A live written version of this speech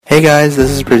Hey guys,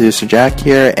 this is producer Jack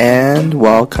here, and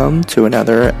welcome to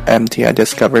another MTI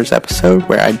Discovers episode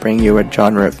where I bring you a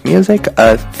genre of music,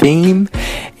 a theme,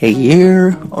 a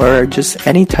year, or just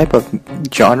any type of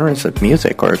genres of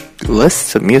music or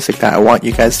lists of music that I want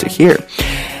you guys to hear.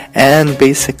 And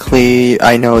basically,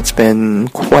 I know it's been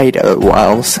quite a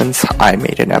while since I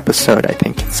made an episode. I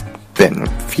think it's been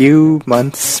a few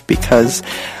months because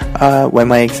when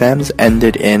my exams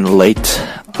ended in late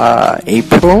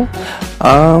April,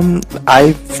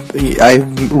 I've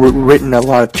written a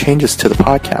lot of changes to the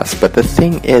podcast, but the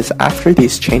thing is, after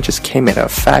these changes came into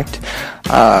effect,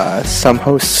 some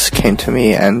hosts came to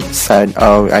me and said,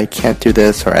 oh, I can't do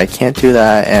this or I can't do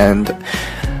that, and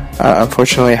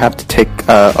unfortunately I have to take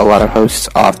a lot of hosts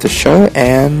off the show,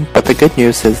 but the good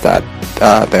news is that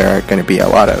there are going to be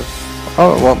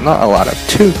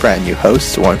two brand new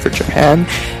hosts, one for Japan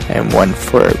and one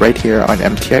for right here on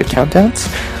MTI Countdowns.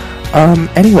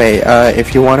 Anyway,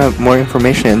 if you want more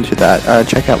information into that,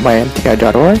 check out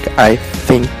mymti.org. I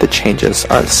think the changes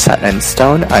are set in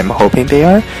stone. I'm hoping they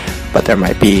are, but there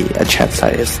might be a chance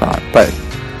that it's not. But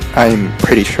I'm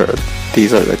pretty sure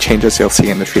these are the changes you'll see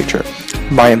in the future.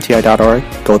 mymti.org,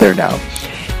 go there now.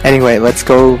 Anyway, let's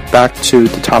go back to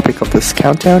the topic of this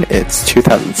countdown. It's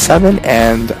 2007,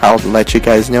 and I'll let you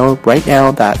guys know right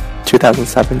now that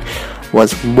 2007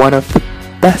 was one of the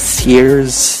best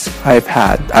years I've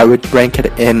had. I would rank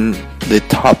it in the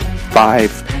top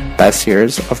 5 best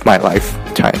years of my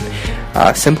lifetime.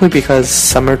 Simply because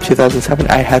summer 2007,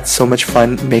 I had so much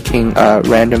fun making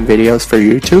random videos for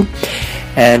YouTube.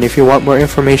 And if you want more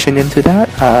information into that,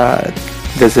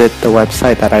 visit the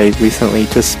website that I recently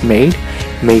just made,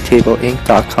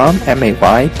 maytableinc.com,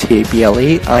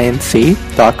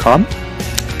 maytableinc.com,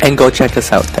 and go check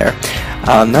us out there.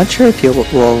 I'm not sure if you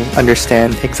will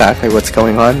understand exactly what's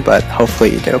going on, but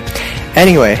hopefully you do.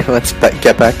 Anyway, let's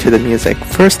get back to the music.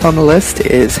 First on the list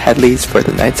is Headley's For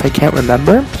the Nights I Can't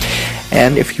Remember.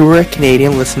 And if you were a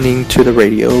Canadian listening to the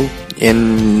radio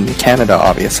in Canada,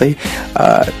 obviously,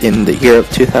 in the year of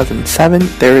 2007,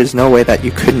 there is no way that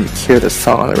you couldn't hear this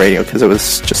song on the radio because it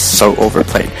was just so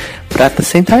overplayed. But at the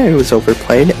same time, it was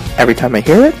overplayed. Every time I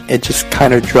hear it, it just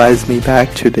kind of drives me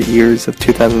back to the years of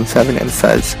 2007 and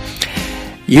says,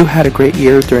 you had a great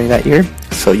year during that year,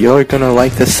 so you're gonna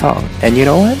like this song. And you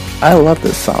know what? I love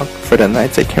this song, For the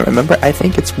Nights I Can't Remember. I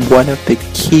think it's one of the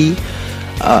key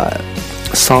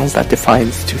songs that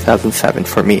defines 2007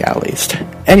 for me, at least.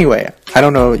 Anyway, I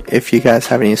don't know if you guys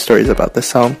have any stories about this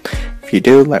song. If you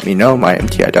do, let me know,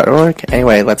 mymti.org.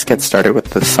 Anyway, let's get started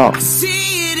with the song. I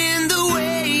see it in the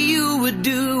way you would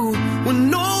do when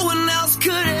no one else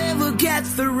could ever get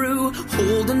through,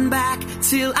 holding back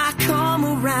till I come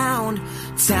around.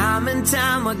 Time and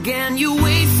time again, you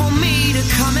wait for me to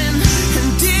come in.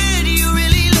 And did you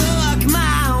really look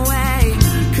my way?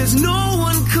 'Cause no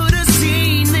one could have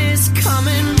seen this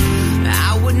coming.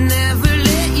 I would never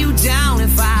let you down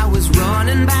if I was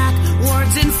running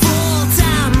backwards in full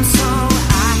time. So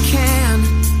I can,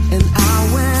 and I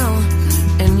will,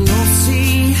 and you'll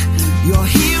see your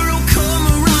hero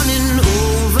come running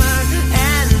over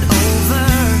and over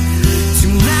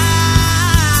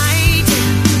tonight.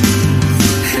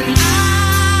 And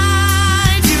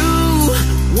I do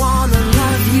wanna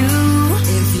love you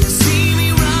if you see me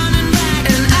running back.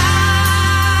 And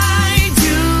I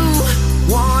do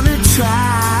wanna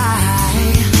try,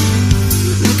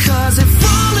 'cause if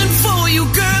falling for you,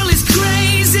 girl, is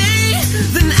crazy,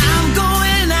 then I'm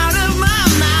going out of my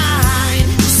mind.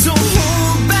 So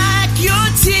hold back your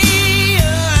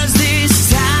tears this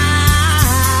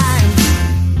time.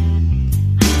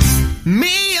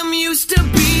 Me, I'm used to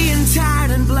being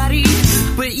tired and bloody,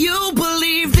 but you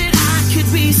believe that I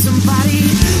could be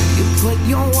somebody. You put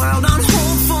your world on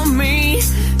hold for me,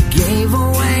 gave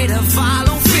away to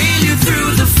follow failure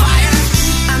through the fire.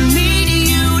 I need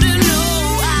you to know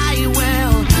I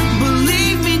will.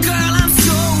 Believe me, girl, I'm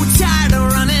so tired of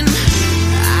running.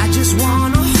 I just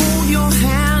wanna hold your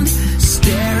hand,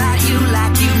 stare at you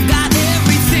like you've got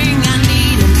everything I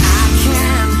need, and I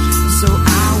can, so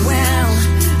I will,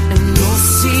 and you'll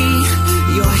see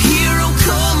your hero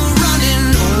come running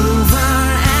over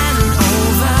and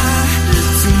over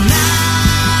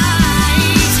tonight.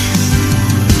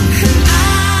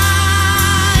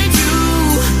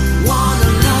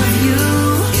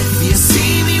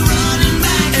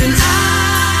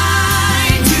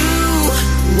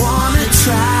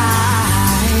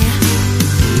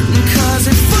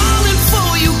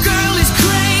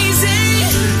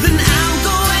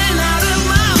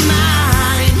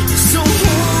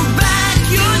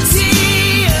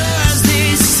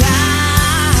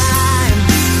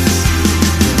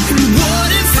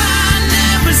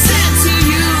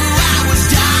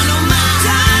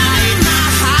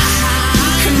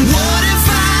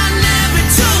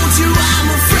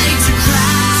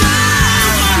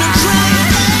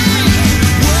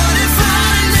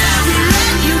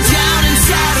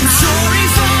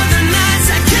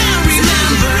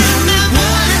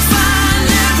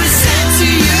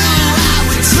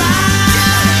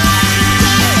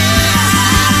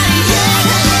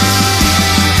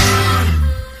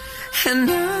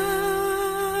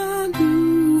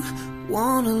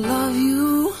 wanna love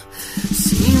you.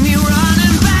 See me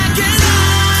running back and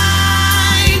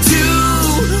I do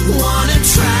wanna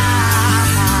try.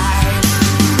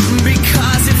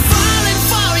 Because if falling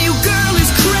for you, girl,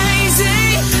 is crazy,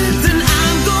 then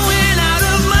I'm going out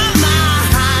of my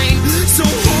mind. So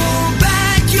hold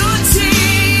back your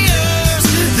tears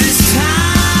this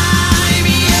time,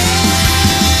 yeah.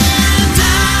 And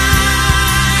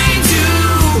I do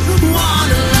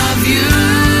wanna love you.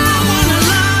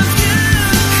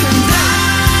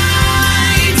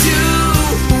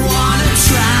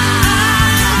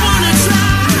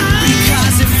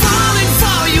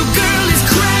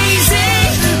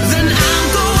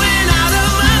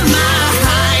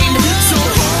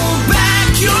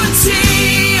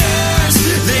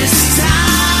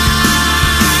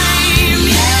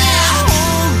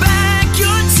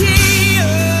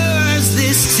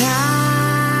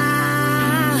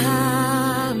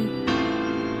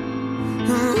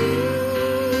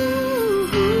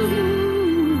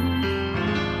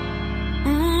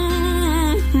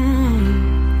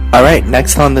 Alright,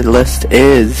 next on the list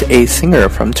is a singer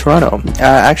from Toronto.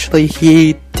 Actually,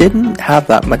 he didn't have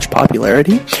that much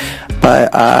popularity,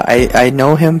 but I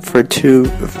know him for two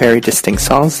very distinct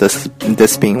songs,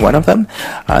 this being one of them.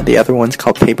 The other one's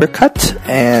called Paper Cut,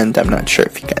 and I'm not sure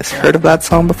if you guys heard of that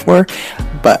song before,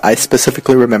 but I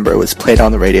specifically remember it was played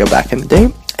on the radio back in the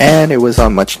day, and it was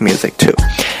on Much Music too.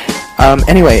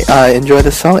 Anyway, enjoy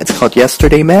the song. It's called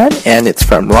Yesterday Man, and it's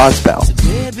from Rosbell. So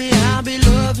baby, I'll be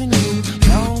loving you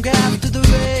long after the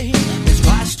rain has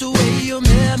washed away your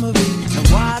memory and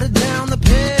watered down the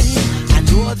pain. I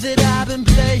know that I've been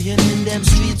playing in them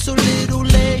streets a little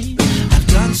late. I've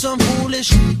done some foolish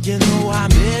shit, you know I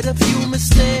made a few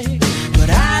mistakes, but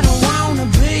I don't wanna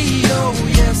be your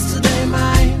yesterday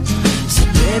mine. So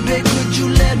baby, could you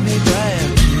let me back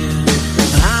in?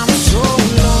 I'm so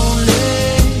lonely.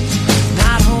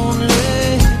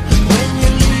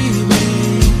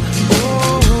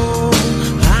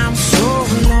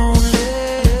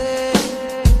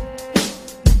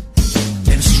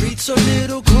 A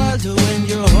little colder when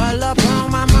you're all up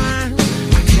on my mind.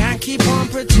 I can't keep on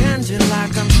pretending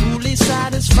like I'm truly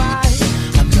satisfied.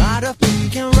 I'm not a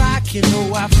fucking rock, you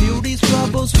know I feel these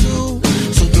troubles too.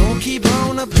 So don't keep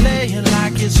on playing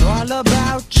like it's all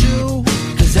about you.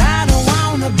 Cause I don't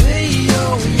wanna be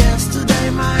your yesterday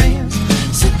mine.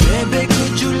 So baby,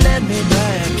 could you let me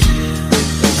back in?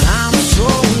 I'm so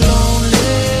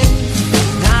lonely.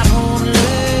 Not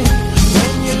only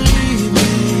when you leave me.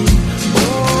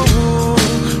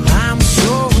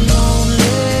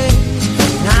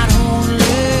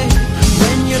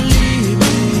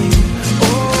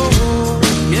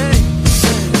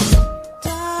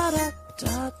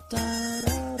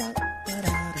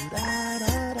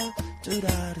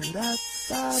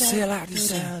 Say it like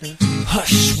this.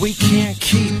 Hush, we can't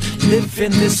keep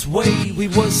living this way. We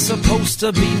was supposed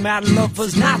to be mad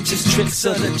lovers, not just tricks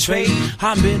of the trade.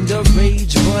 I'm in the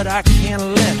rage, but I can't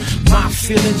let my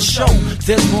feelings show.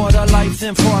 There's more to life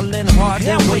than falling hard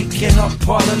and waking up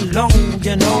all alone,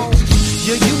 you know.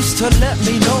 You used to let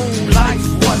me know life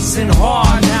wasn't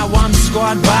hard. Now I'm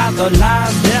scarred by the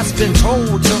lies that's been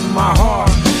told to my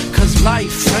heart. Cause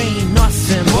life ain't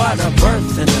nothing but a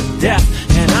birth and a death.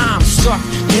 And I'm stuck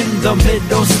in the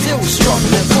middle, still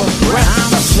struggling for breath.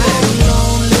 I'm so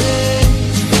lonely,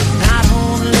 not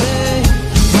only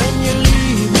when you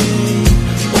leave me.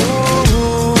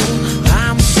 Oh,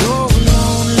 I'm so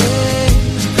lonely,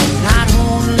 not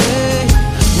only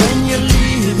when you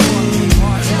leave me.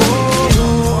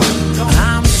 Oh,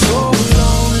 I'm so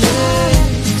lonely,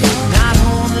 not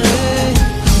only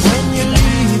when you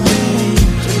leave me.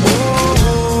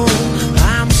 Oh,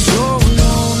 I'm so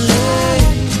lonely,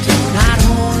 not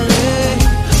only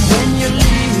when you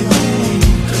leave me.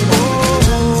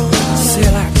 Oh, say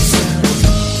it like this.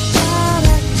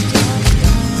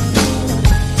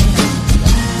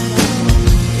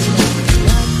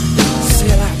 Say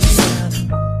it like this.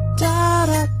 Da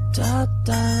da da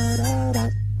da da da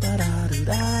da da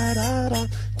da da.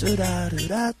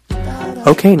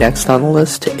 Okay, next on the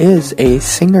list is a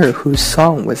singer whose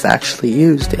song was actually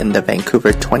used in the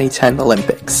Vancouver 2010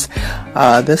 Olympics.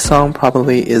 This song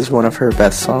probably is one of her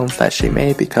best songs that she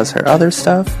made because her other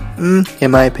stuff,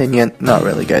 in my opinion, not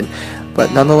really good.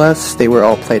 But nonetheless, they were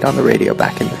all played on the radio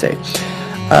back in the day.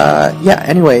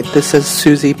 Anyway, this is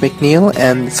Susie McNeil,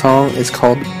 and the song is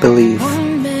called Believe.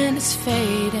 1 minute's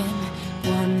fading,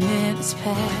 1 minute's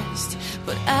past,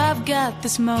 but I've got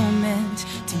this moment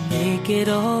to make it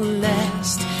all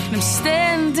last. And I'm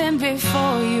standing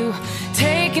before you,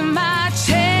 taking my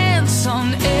chance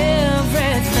on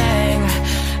everything.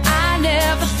 I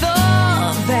never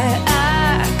thought that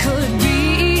I could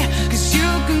be, 'cause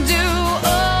you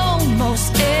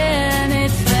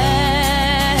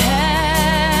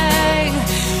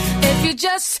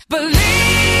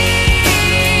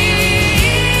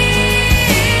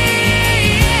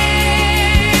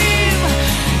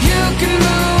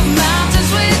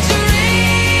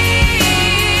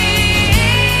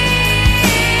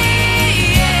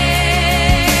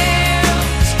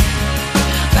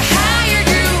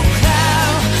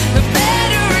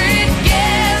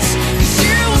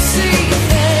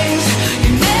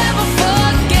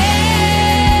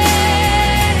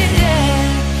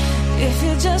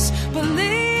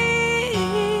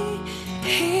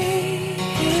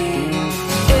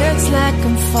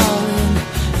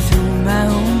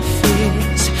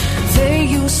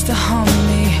to haunt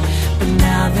me, but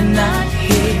now they're not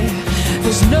here.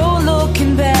 There's no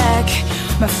looking back,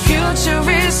 my future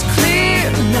is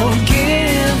clear. No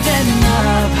giving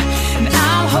up, and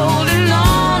I'm holding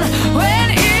on when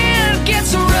it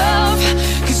gets rough,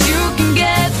 'cause you can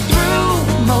get through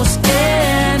most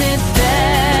anything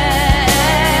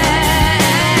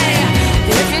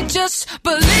if you just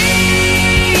believe.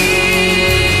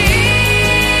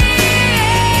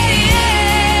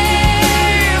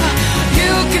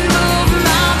 You can move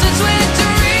mountains with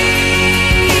dreams.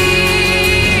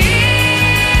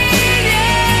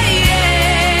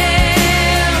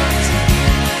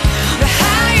 The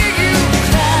higher you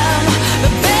climb,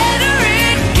 the better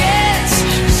it gets,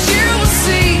 'cause you will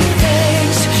see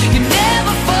things you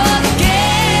never forget.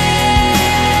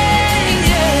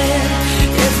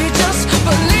 If you just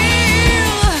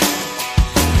believe.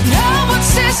 No one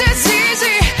says it's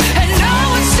easy, and no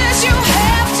one says you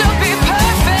have to be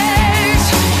perfect.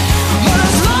 But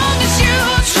as long as you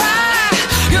try,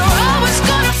 you're always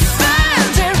gonna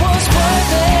find it was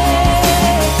worth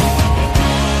it.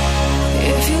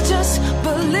 If you just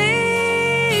believe,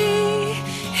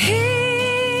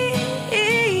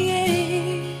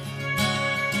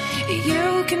 you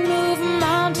can move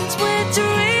mountains with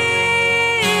dreams.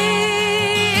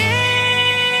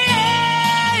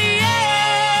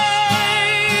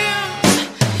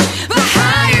 The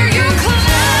higher you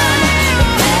climb, the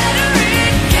better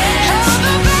it gets.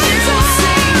 You will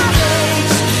see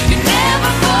things you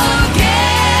never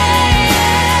forget.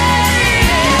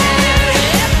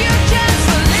 If you just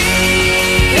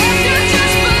believe, if you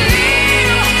just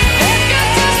believe, if you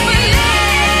just believe,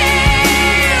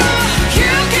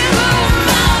 you can move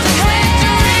mountains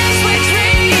with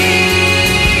dreams.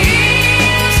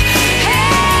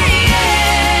 Hey, yeah.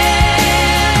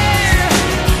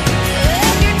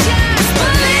 If you just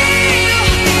believe,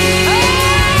 if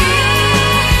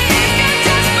you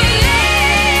just believe,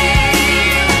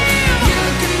 you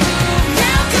can move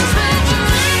mountains with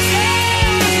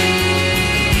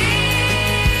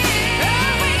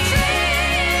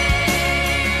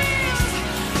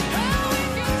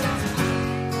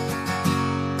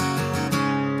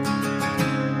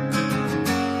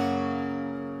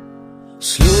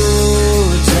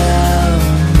Slow down,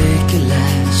 make it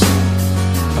last.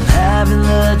 I'm having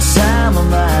the time of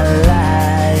my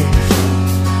life.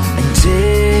 And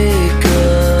take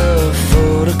a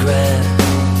photograph.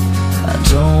 I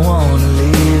don't wanna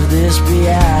leave this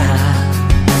behind.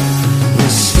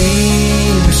 It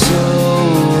seems so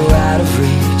out of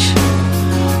reach.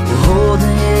 We're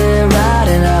holding it right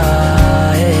in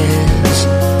our hands.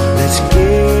 Let's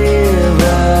give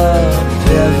up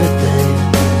everything.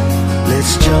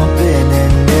 Let's jump in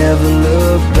and never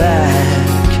look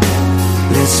back.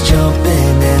 Let's jump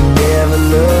in and never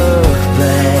look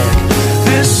back.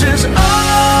 This is all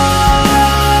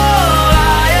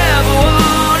I ever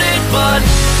wanted, but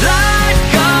life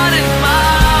got in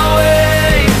my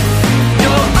way.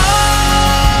 You're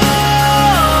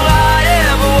all I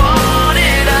ever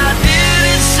wanted. I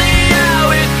didn't see how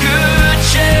it could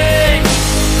change.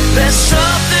 There's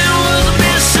something was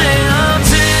missing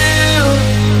until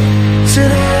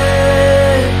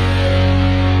today.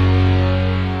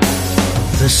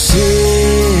 The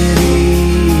city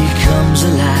comes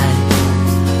alive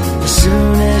as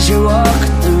soon as you walk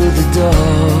through the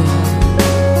door.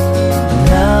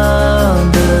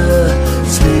 Another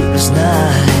sleepless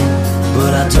night,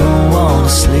 but I don't want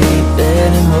to sleep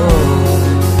anymore.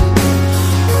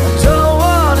 I don't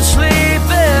want to sleep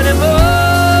anymore.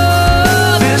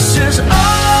 This is all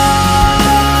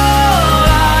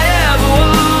I ever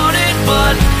wanted,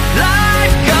 but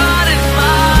life got in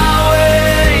my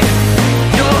way.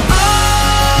 You're all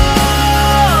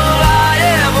I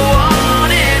ever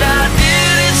wanted. I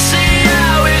didn't see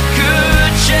how it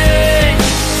could change.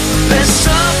 There's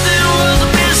something was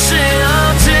missing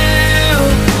until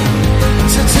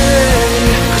today.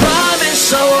 Climbing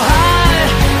so high,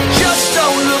 just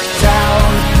don't look down.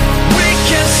 We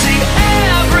can see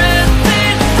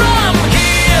everything from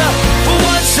here. For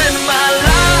once in my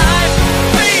life,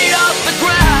 feet off the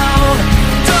ground.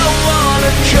 Don't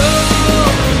wanna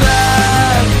come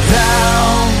back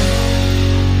down.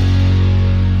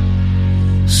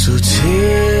 So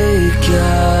take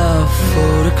a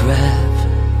photograph.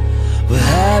 We're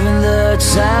having the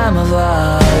time of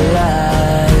our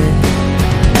life.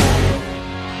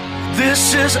 This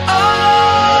is all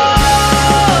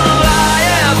I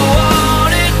ever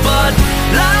wanted, but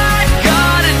life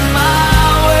got in my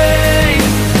way.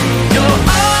 You're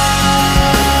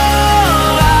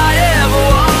all I ever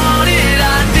wanted.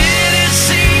 I didn't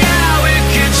see how it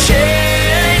could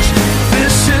change.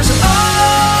 This is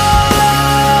all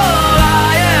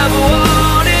I ever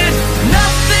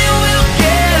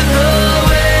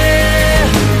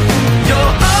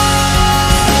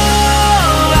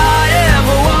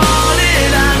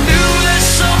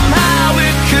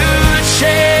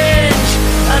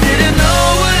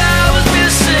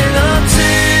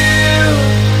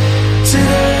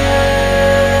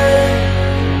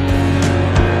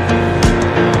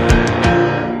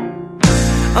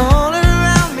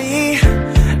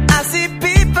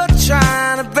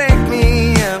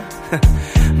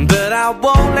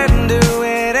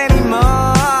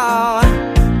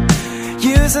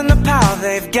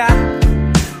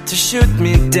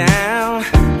down.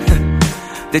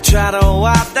 They try to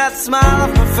wipe that smile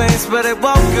off my face, but it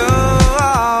won't go.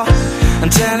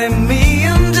 And telling me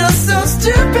I'm just so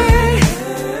stupid,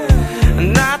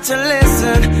 not to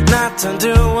listen, not to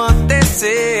do what they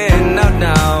say. No,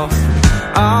 no.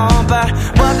 Oh, but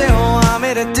what they want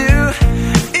me to do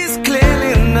is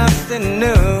clearly nothing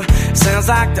new. Sounds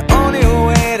like the only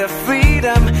way to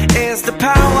freedom is the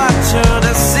power to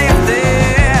deceive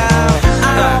them.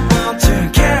 I don't want to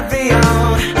carry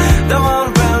on, don't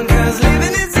want to run, cause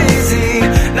living is easy.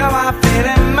 Now I'm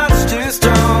feeling much too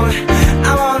strong.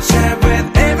 I won't share with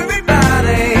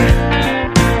everybody.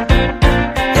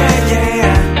 Yeah,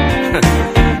 yeah,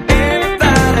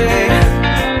 everybody.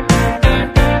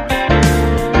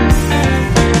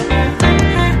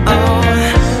 Oh,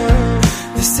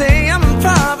 they say I'm a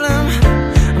problem,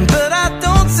 but I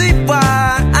don't see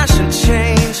why I should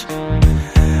change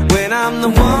when I'm the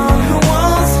one who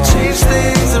wants to change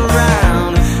things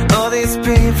around. All these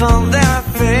people, they're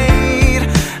afraid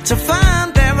to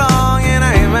find they're wrong and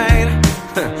I'm right.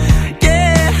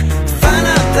 Yeah, find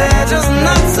out they're just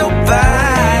not so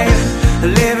bad,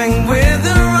 living with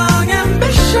the wrong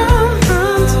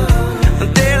ambitions.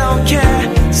 They don't care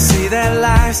to see their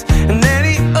lives in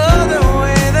any other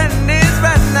way than it is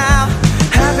right now.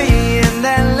 Happy in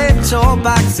their little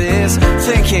boxes,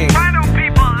 thinking, why don't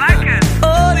people like it?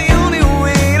 Oh, the only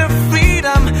way to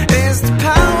freedom is the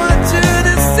power to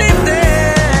deceive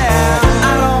them.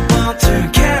 I don't want to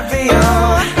carry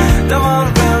on, don't want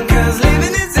to run, cause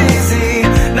living is easy.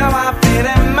 Now I'm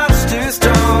feeling much too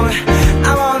strong.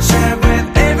 I won't share with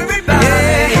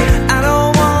everybody. I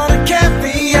don't want to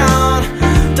carry on,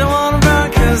 don't want to run,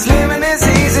 cause living is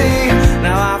easy.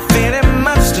 Now I'm feeling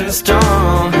much too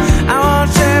strong. I won't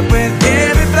share with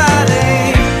everybody.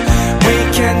 We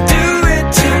can do it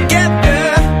together,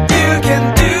 you can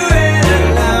do it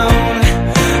alone,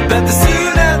 but the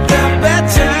sooner the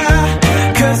better,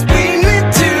 cause we need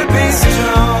to be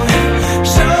strong.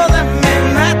 Show them it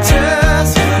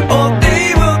matters, or they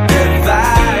will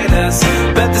divide us,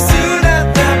 but the sooner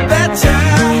the better,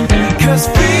 cause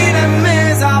freedom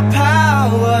is our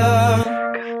power.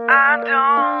 Cause I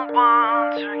don't want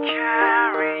to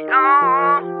carry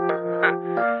on,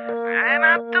 and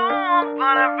I don't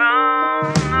wanna run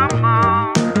no more.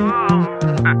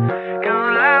 Cause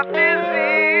life is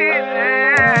easy.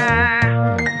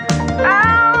 Oh,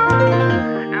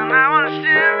 and I wanna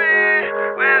share it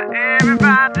with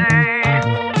everybody.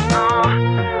 Oh,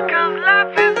 cause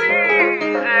life is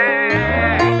easy.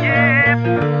 Yeah.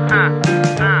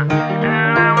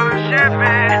 And I wanna share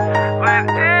it with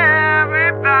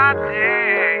everybody.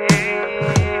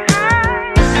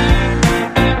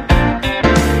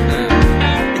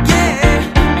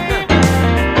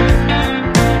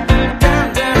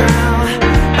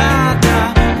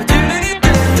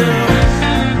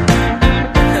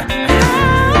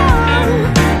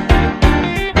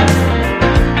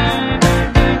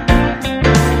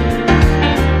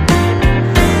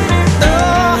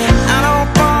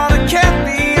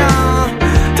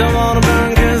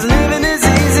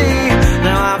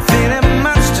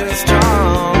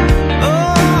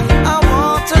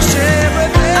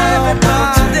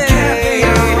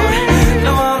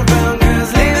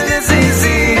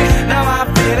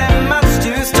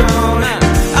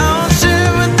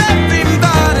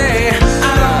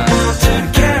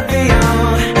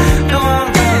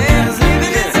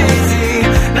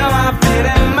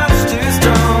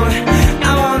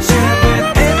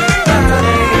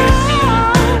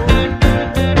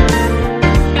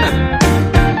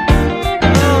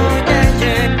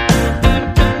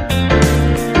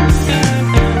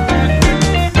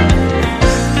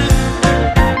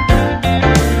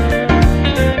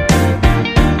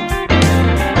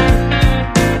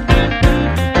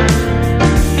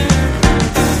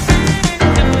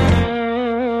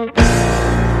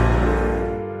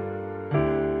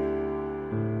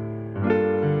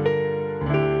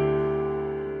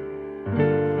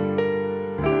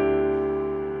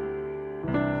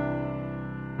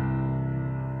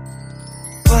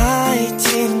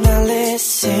 did not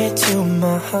listen to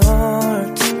my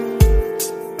heart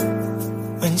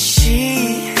when she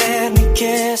had me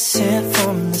guessing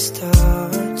from the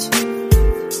start.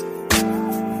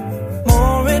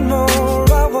 More and more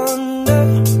I wonder,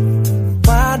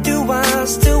 why do I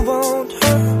still want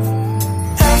her?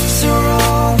 After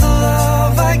all the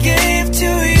love I gave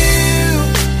to you,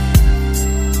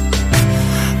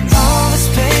 all this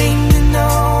pain and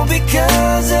all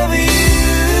because of you.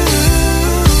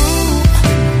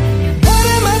 What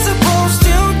am I supposed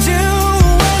to do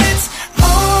when it's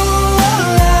all a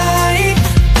lie?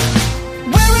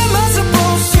 Where am I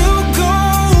supposed to go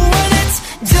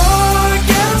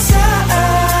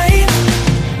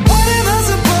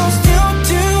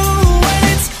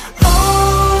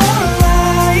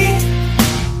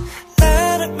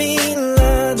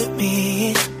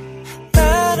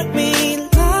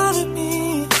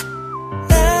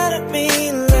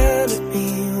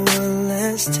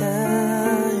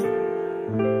time.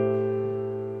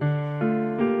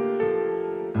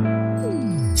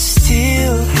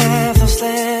 Still have those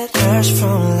letters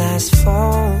from last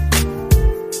fall,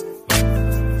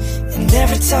 and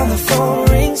every time the phone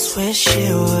rings, wish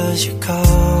it was your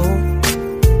call.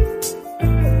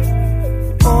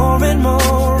 More and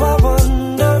more I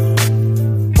wonder,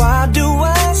 why do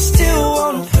I still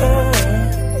want her?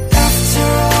 After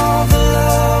all the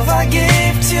love I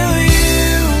gave to you,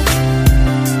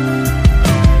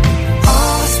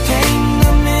 all this pain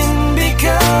I'm in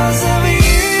because of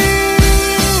you.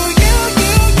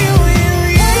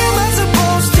 What am I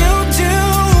supposed to do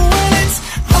when it's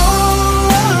all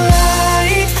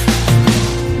alright?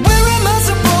 Where am I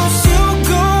supposed to go?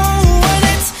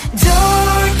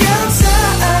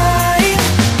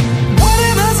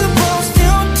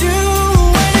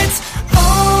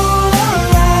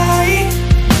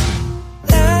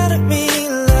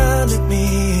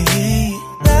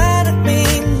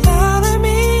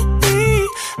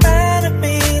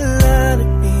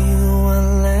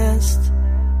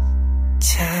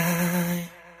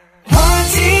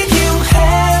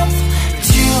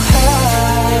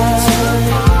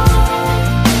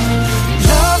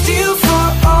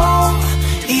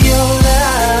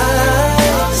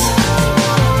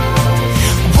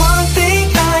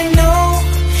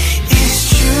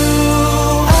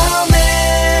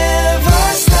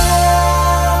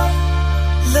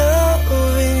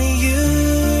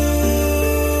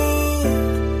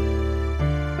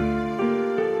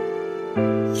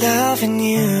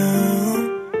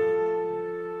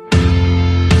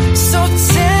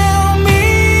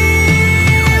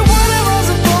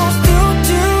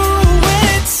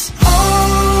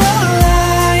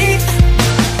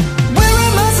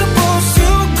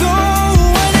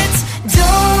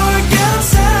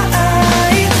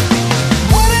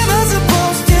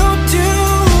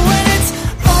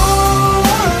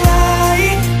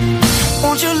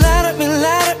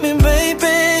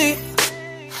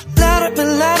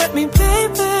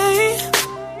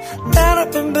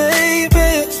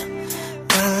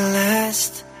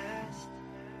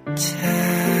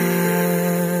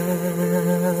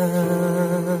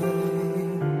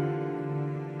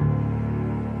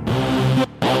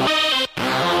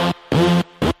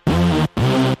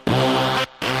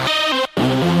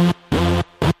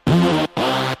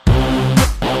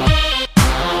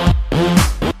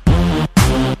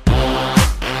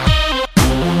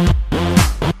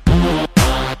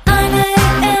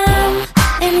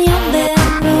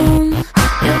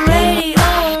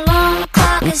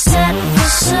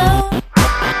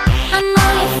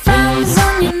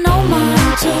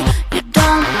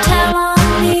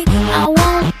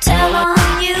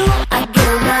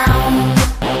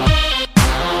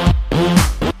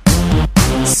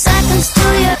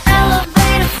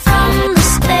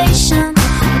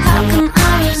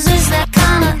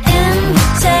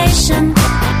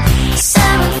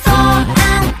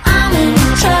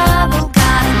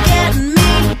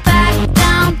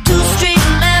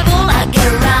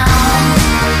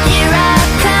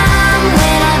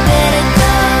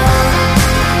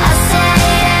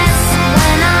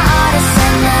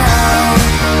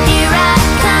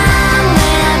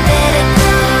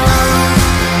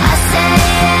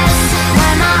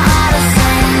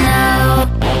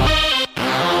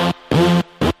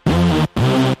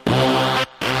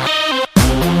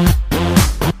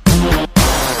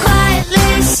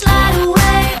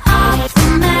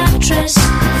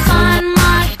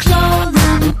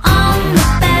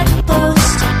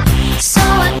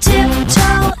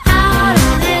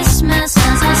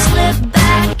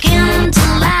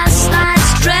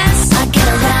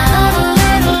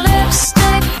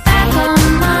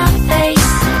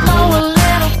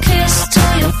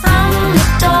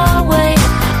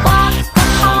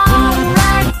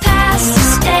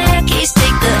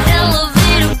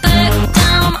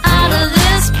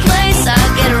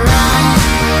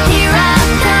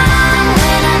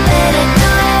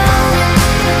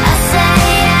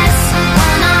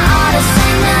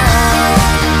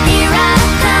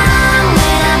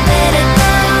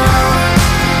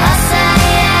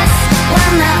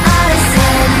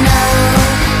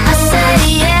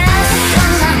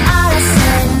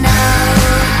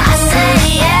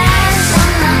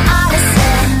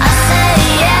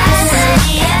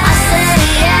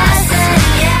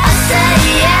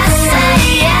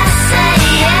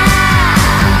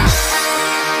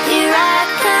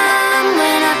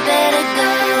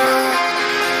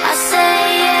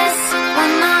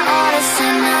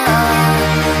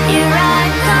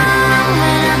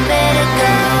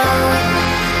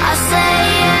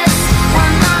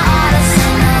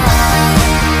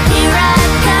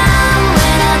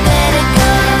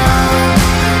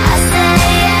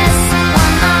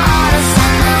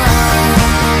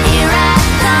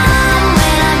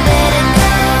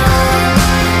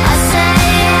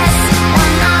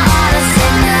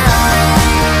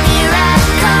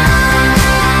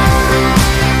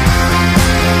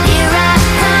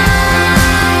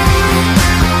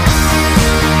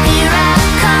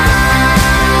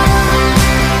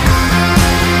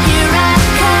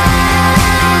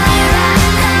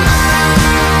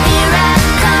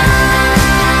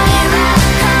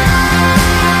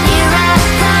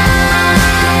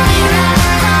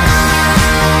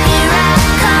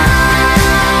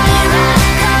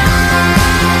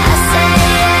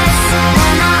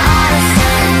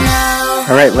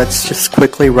 Alright, let's just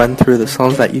quickly run through the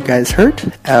songs that you guys heard.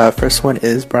 First one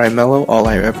is Brian Mello, All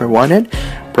I Ever Wanted.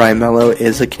 Brian Mello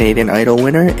is a Canadian Idol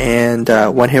winner and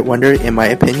one-hit wonder in my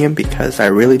opinion, because I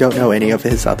really don't know any of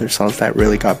his other songs that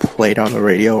really got played on the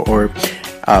radio or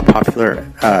popular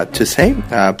to say,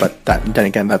 but then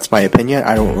again, that's my opinion.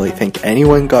 I don't really think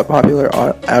anyone got popular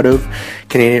out of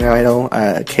Canadian Idol.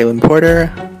 Kalen Porter,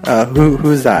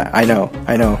 who's that? I know.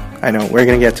 We're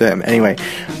gonna get to him. Anyway,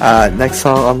 next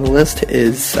song on the list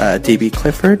is DB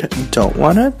Clifford, Don't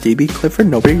Wanna. DB Clifford,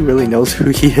 nobody really knows who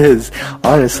he is.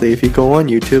 Honestly, if you go on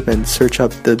YouTube and search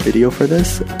up the video for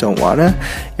this, Don't Wanna,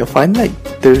 you'll find that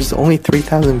there's only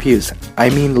 3,000 views. I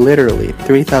mean literally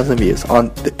 3,000 views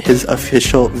on his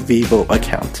official Vivo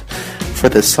account for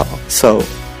this song. So,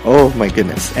 oh my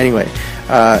goodness. Anyway,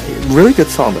 really good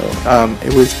song though.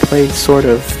 It was played sort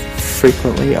of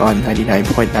frequently on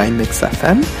 99.9 Mix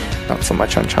FM, not so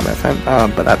much on Chum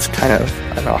FM, but that's kind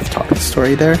of an off-topic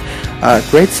story there.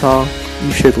 Great song,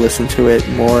 you should listen to it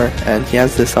more, and he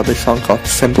has this other song called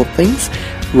Simple Things,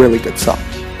 really good song.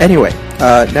 Anyway,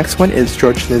 next one is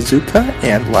George Nazuka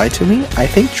and Lie to Me. I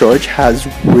think George has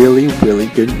really, really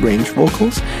good range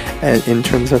vocals, and in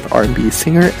terms of R&B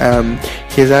singer,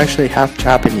 he's actually half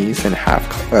Japanese and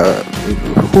half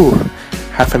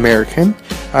American.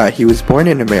 He was born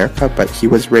in America, but he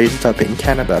was raised up in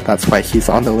Canada. That's why he's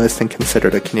on the list and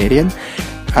considered a Canadian.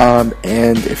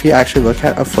 And if you actually look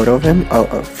at a photo of him,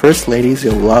 first ladies,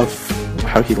 you'll love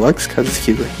how he looks, because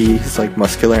he's like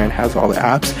muscular and has all the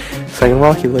abs. Second of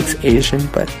all, he looks Asian,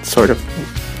 but sort of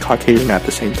Caucasian at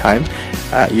the same time.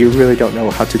 You really don't know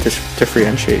how to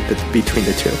differentiate between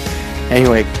the two.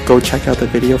 Anyway, go check out the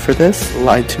video for this.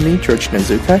 Lie to Me, George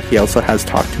Nazuka. He also has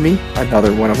Talk to Me,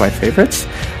 another one of my favorites.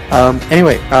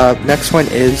 Anyway, next one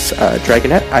is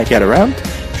Dragonette, I Get Around.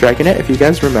 Dragonette, if you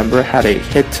guys remember, had a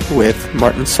hit with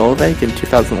Martin Solveig in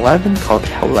 2011 called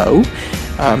Hello.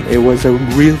 It was a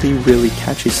really, really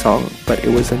catchy song, but it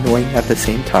was annoying at the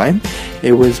same time.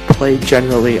 It was played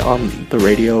generally on the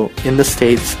radio in the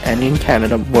States and in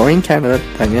Canada, more in Canada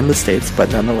than in the States,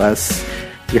 but nonetheless,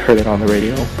 you heard it on the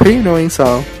radio. Pretty annoying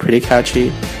song, pretty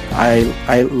catchy.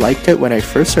 I liked it when I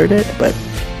first heard it, but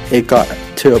it got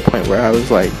to a point where I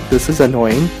was like, this is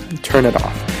annoying, turn it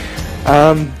off.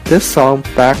 This song,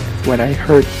 back when I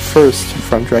heard first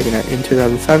from Dragonette in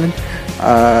 2007,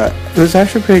 it was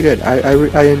actually pretty good.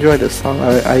 I enjoyed this song.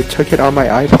 I took it on my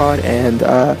iPod and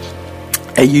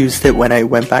I used it when I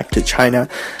went back to China.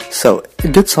 So,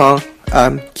 good song.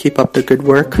 Keep up the good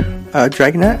work,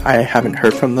 Dragonette. I haven't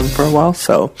heard from them for a while,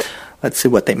 so let's see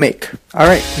what they make.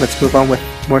 Alright, let's move on with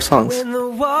more songs. When the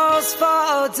walls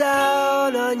fall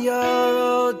down on your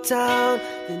old town,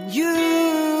 then you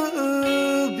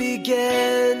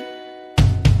begin.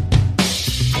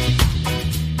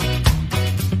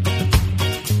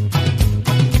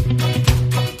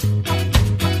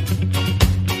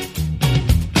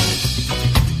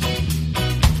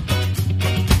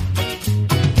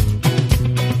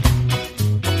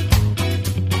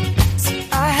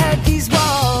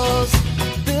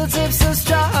 So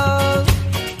strong,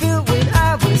 built when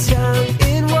I was young.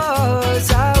 In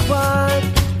wars I won,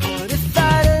 but if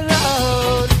I'd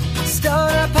alone,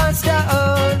 stone upon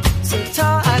stone,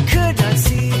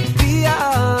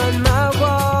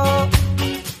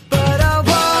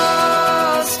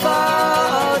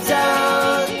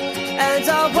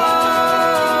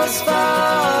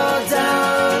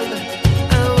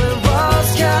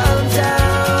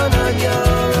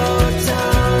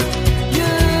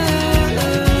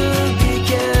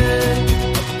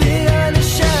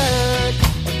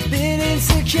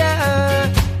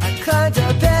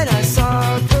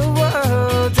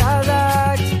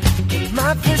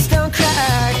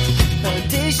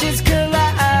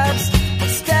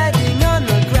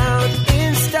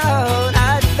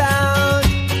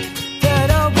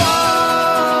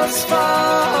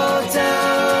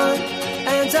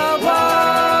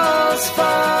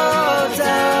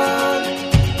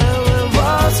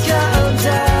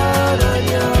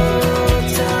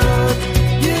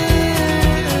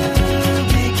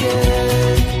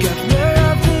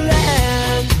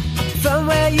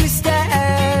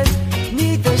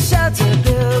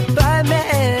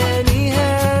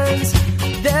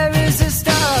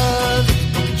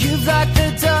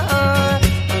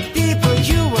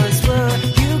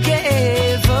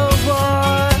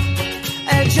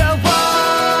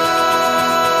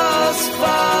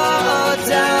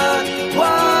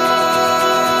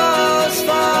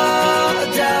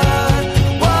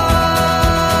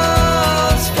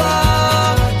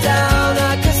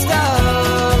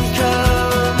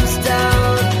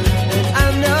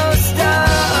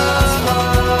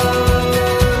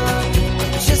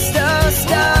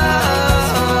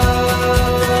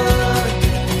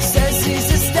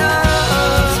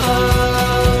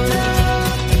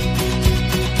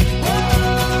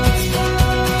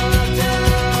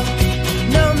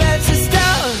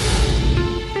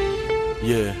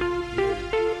 Yeah.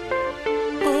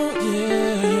 Oh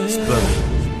yeah. It's Belly.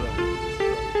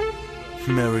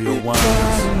 Mario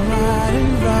Wines.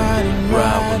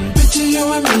 Riding. Picture you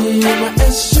and me in my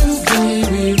SUV.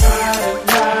 We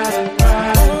riding.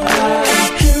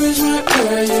 Here is right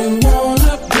where you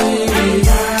wanna be.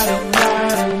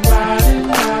 Riding.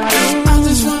 I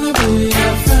just wanna be a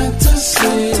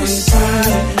fantasy.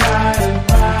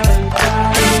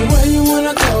 Anywhere you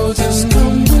wanna go, just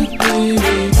come with me.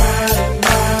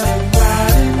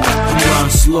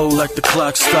 Slow like the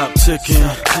clock stopped ticking.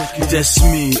 That's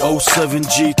me, 07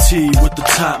 GT with the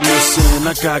top missing.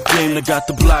 I got game that got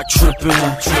the block tripping.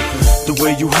 The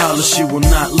way you holler, she will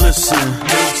not listen.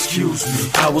 Excuse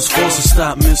me, I was forced to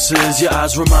stop, missus. Your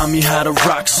eyes remind me how the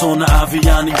rocks on the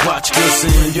Aviani watch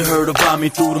glisten. You heard about me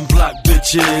through them block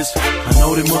bitches. I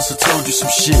know they must have told you some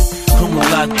shit. I'm a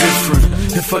lot different.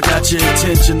 If I got your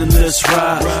attention, then let's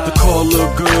ride. The car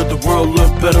look good, the world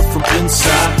look better from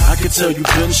inside. I can tell you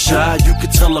been shy, you can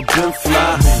tell I've been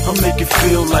fly. I'll make it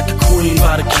feel like a queen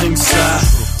by the king side.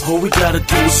 All we gotta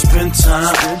do is spend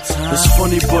time. It's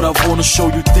funny, but I wanna show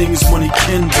you things money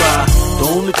can buy. The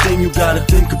only thing you gotta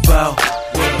think about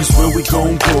is where we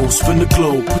gon' go. Spin the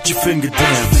globe, put your finger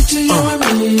down. Picture you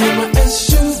and me in my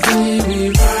SUV. We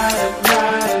riding.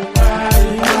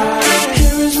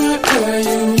 Here is right where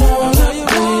you wanna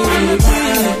be.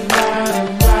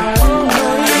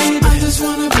 I just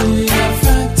wanna be a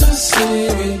fantasy.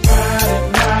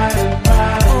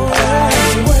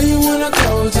 Anywhere you wanna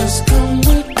go, just come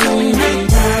with me.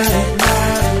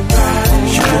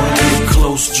 You wanna get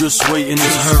close, just waiting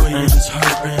is hurting.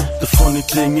 The funny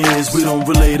thing is, we don't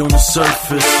relate on the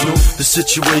surface. The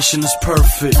situation is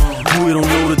perfect. We don't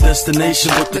know the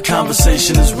destination, but the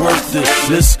conversation is worth it.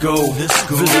 Let's go.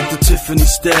 Visit the Tiffany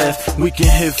staff. We can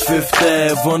hit Fifth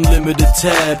Ave, unlimited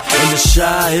tab. In the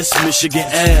Shy, it's Michigan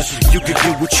Ave. You can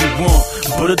get what you want,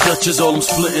 but a Dutch is all I'm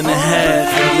splitting in half.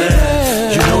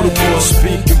 You know the boy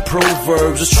speaking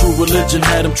proverbs. It's true religion,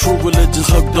 had them true religions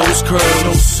hug those curves.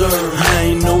 No sir, I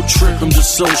ain't no trick, I'm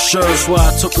just so sure. That's why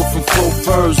I took her from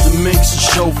chauffeurs to minks and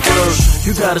chauffeurs.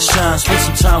 You gotta shine, spend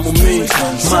some time with me.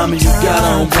 Mommy, you gotta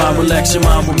unwind, relax your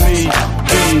mind with me.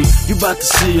 Hey, you about to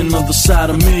see another side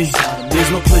of me.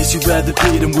 There's no place you'd rather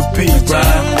be than with me.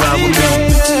 Ride with me.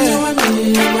 Picture you and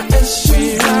me in my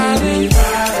SUV.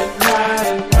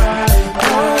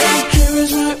 Here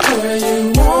is right where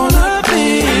you wanna be.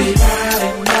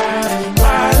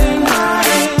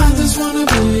 I just wanna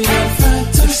be a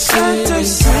fantasy.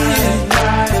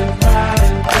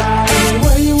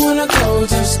 Anywhere you wanna go,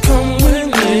 just come with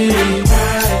me.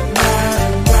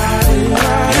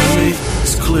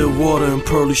 It's clear water and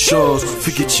pearly shores.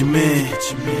 Forget your man.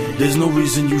 There's no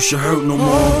reason you should hurt no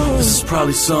more. This is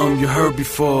probably something you heard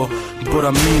before, but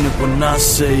I mean it when I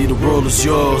say the world is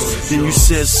yours. Then you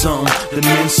said something that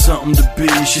meant something to be.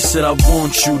 She said I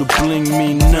want you to bling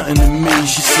me, nothing to me.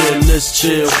 She said let's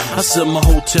chill. I said my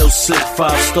hotel sick,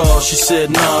 5 stars. She said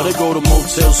nah, they go to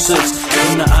Motel 6.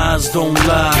 And the eyes don't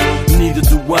lie, neither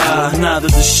do I, neither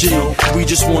does she. We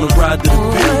just wanna ride to the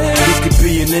beat. We could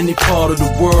be in any part of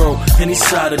the world, any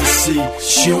side of the sea.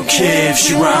 She don't care if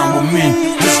she ride with me.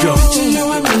 Let's go. Picture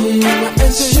you and me in my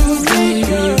SUV.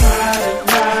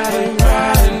 Riding.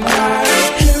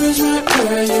 Here is right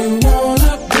where you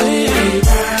wanna be.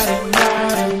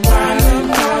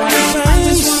 I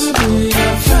just wanna be a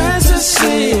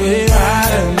fantasy.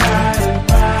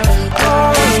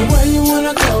 Anywhere you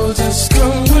wanna go, just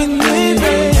come with me,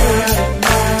 baby.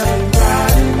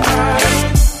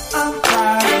 I'm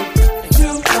riding,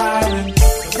 you riding,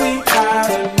 we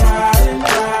riding.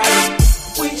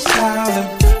 We styling,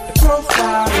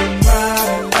 profiling,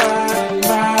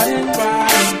 riding.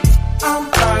 I'm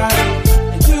riding,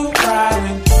 and you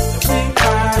riding, we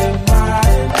riding.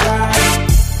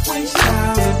 We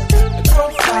styling,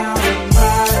 profiling,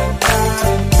 riding.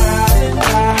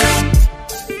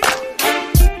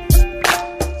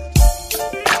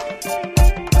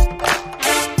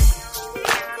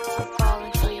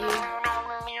 Falling for you.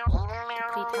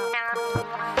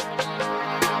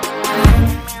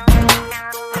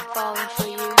 Falling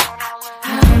for you.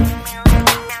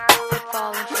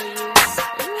 Falling for you.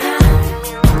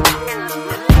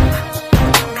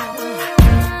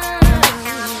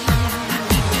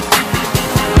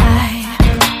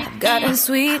 I've gotten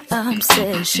sweet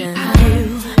obsession.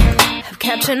 You have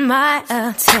captured my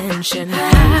attention.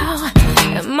 How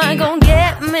am I gonna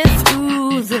get me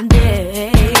through the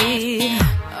day?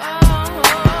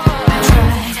 I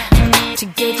tried to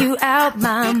get you out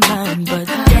my mind, but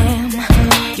damn,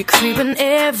 you're creeping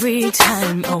every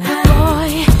time. Oh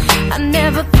boy, I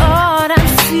never thought I'd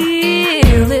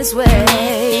feel this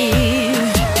way.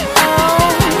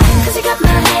 Oh, 'cause you got my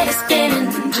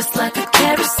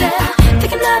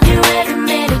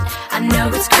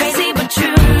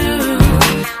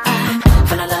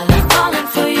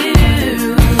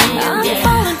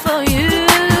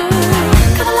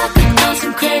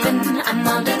I'm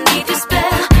underneath your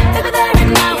spell. Baby, there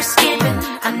and now escaping.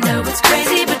 I know it's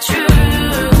crazy but true.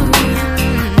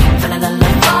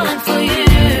 Falling for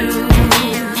you.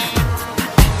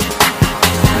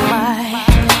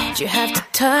 Why'd you have to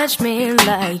touch me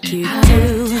like you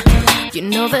do? You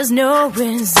know there's no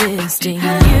resisting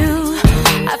you.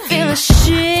 I feel a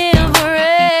shiver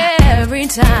every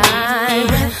time.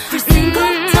 Every single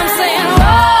time I'm saying,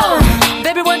 whoa,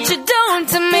 baby, what you doing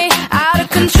to me? Out of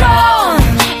control,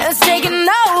 and it's taking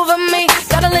over me.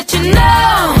 Gotta let you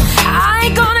know, I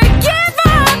ain't gonna give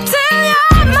up till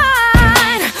you're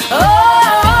mine. Oh,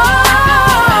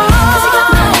 'cause you got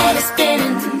my head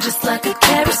spinning just like a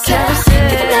carousel.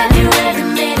 Thinking of you every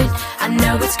minute. I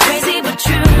know it's crazy but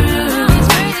true.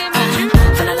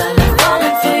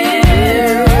 Falling for you.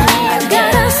 I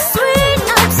got a sweet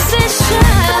obsession.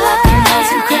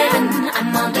 I'm craving. I'm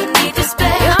underneath your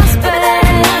spell. Baby,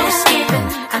 I'm escaping.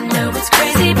 I know it's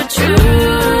crazy but true.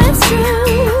 It's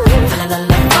true.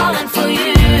 Falling for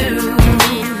you.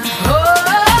 Oh,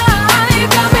 you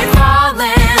got me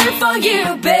falling for you,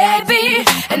 baby,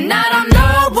 and I don't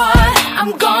know what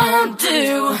I'm gonna do.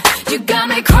 You got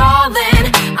me crawling.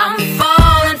 I'm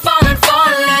falling, falling,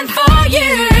 falling for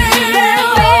you.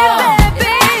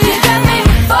 You got me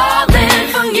falling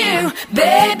for you,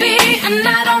 baby, and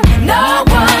I don't know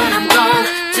what I'm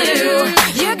gonna do.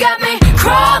 You got me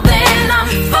crawling. I'm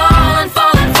falling,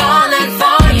 falling, falling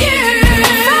for you.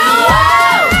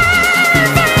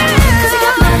 'Cause you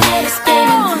got my head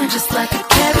spinning just like a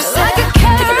carousel.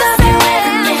 Thinking of you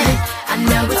every minute. I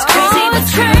know it's crazy but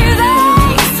true.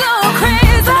 So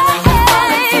crazy.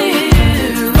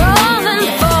 Falling,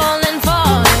 falling,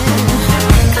 falling.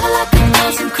 Kinda like a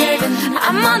thousand craving.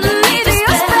 I'm underneath the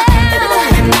spell. Baby,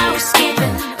 I'm now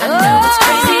escaping. I know it's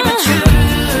crazy but true.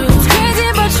 It's crazy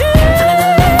but true.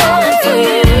 Falling for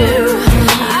you.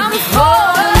 I'm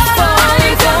falling,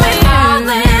 falling,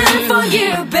 falling for you,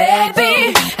 baby,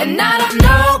 and I don't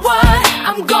know what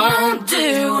I'm gonna do.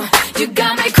 You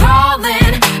got me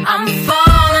crawling. I'm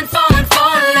falling, falling,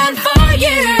 falling for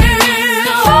you.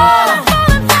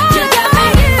 You got me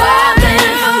falling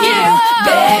for you,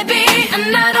 baby,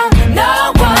 and I don't know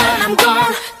what I'm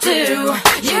gonna do.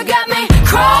 You got me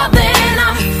crawling.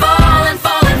 I'm falling,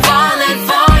 falling, falling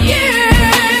for you.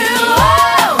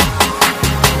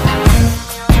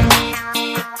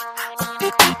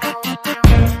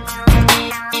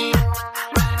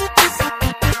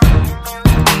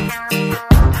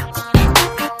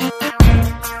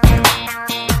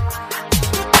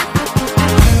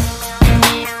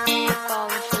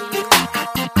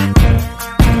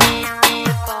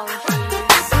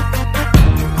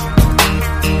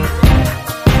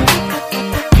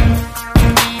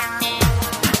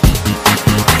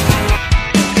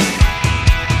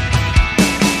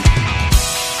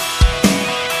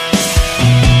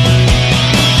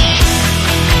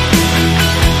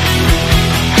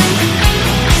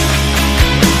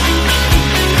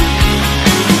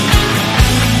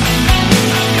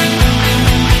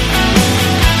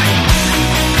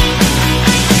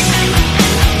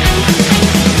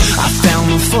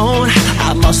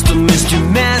 I must have missed your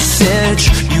message.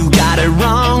 You got it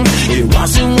wrong. It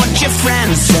wasn't what your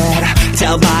friend said.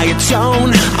 Tell by your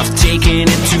tone, I've taken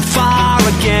it too far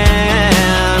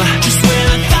again. Just when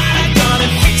I thought I got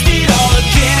it fixed it all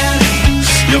again,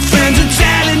 your friends are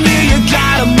telling me you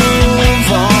gotta move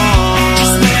on.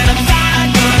 Just when I thought I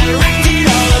got it wrecked it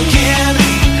all again,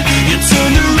 you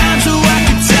turned around so I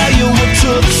could tell you what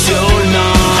took so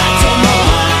long.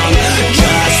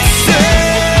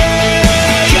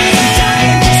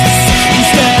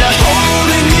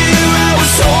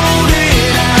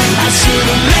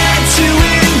 Should've let you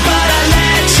in, but I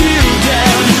let you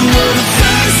down. You were the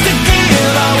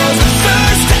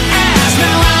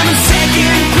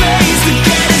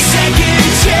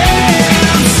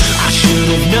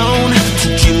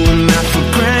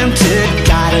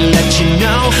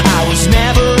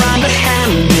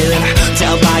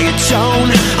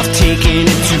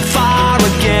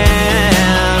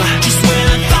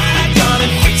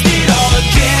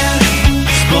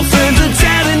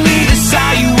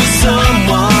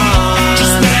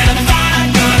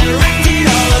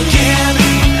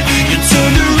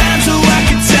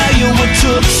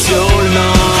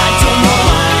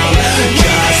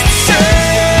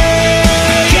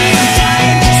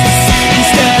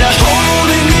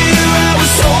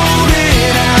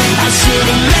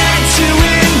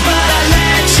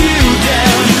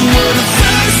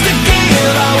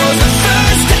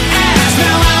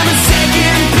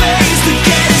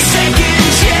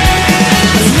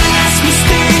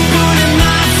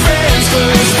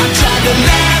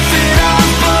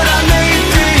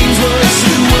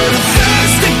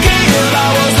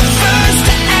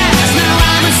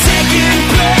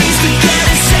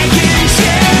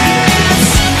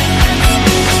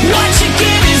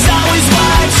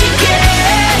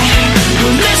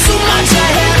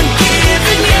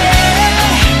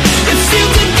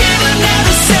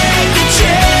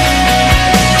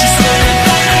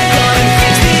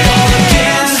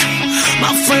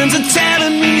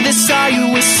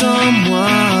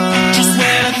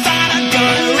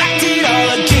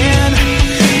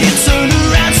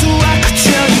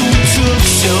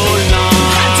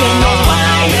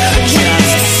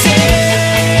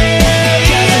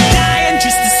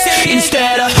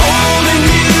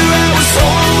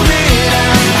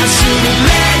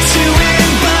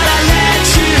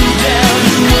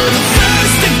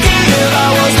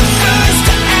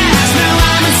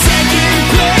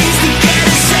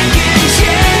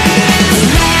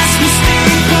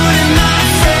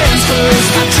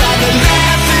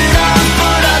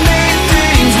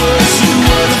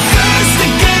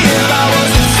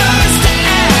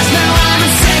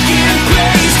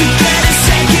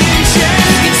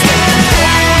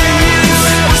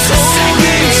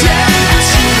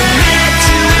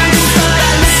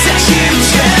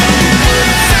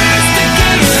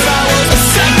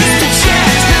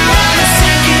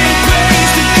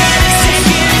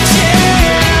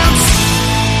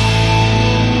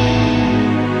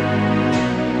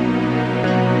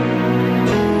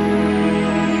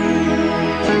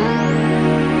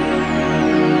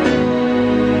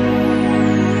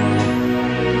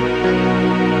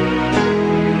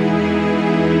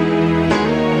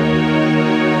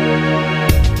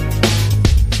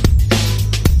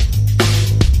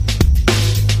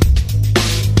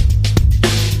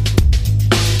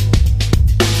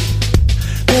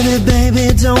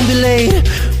don't be late.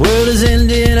 World is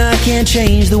ending, I can't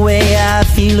change the way I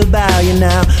feel about you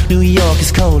now. New York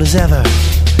is cold as ever.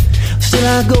 Still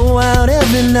I go out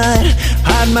every night,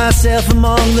 hide myself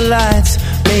among the lights,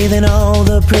 bathing all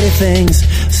the pretty things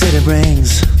city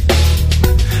brings.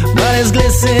 Bodies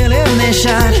glisten and they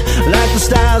shine like the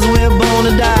stars we're born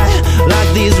to die. Like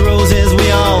these roses we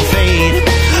all fade.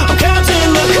 I'm counting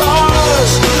the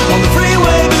cars on the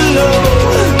freeway below,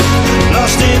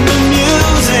 lost in the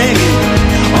music,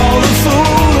 all the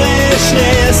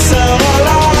foolishness of our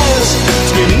lives,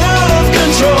 spinning out of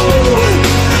control,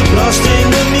 lost in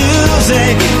the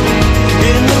music,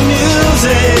 in the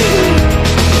music.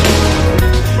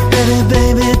 Baby,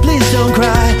 baby, please don't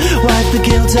cry. Wipe the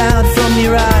guilt out from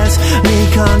your eyes. Lay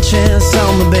conscience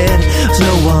on the bed. There's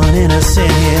no one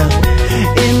innocent here.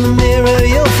 In the mirror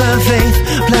you'll find faith.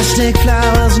 Plastic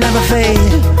flowers never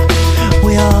fade.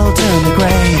 We all turn to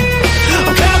gray.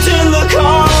 I'm counting the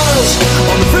cars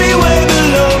on the freeway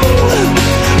below,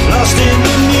 lost in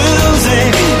the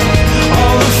music,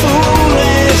 all the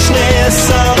foolishness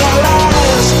of our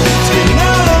lives, spinning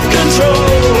out of control,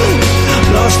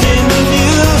 lost in the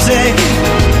music,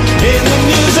 in the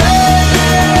music.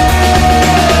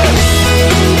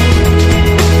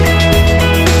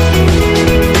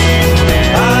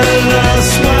 I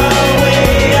lost my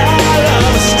way, I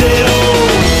lost it all.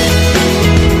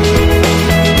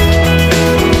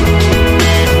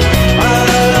 I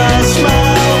lost my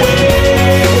way.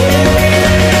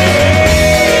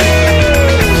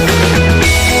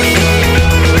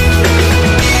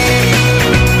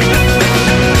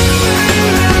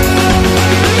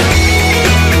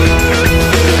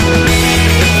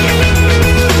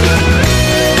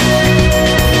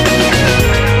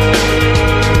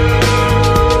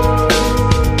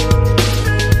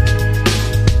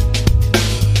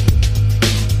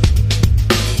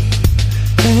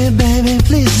 Baby, baby,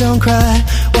 please don't cry.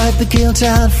 Wipe the guilt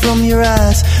out from your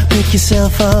eyes. Pick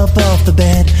yourself up off the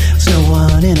bed. There's no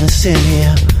one innocent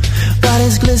here.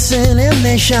 Bodies glisten and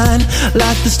they shine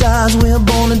like the stars we're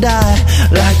born to die.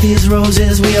 Like these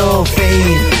roses we all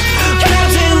fade.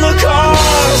 Counting the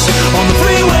cars on the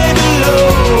freeway below,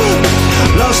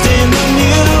 lost in the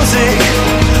music,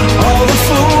 all the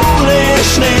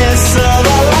foolishness of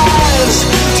our lives,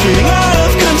 spinning out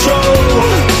of control,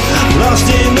 lost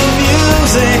in the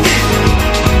music.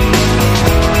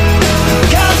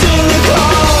 Counting the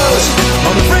cars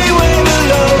on the freeway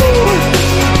below,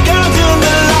 counting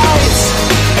the lights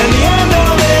and the end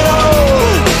of it all.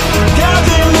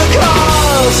 Counting the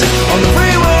cars on the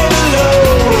freeway below,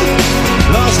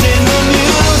 lost in the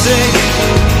music,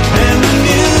 and the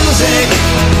music,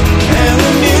 and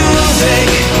the music,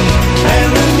 and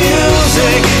the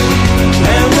music,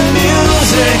 and the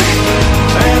music,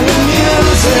 and the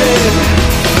music.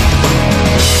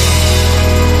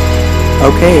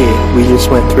 Okay, we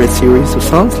just went through a series of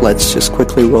songs. Let's just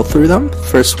quickly roll through them.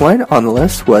 First one on the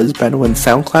list was Bedouin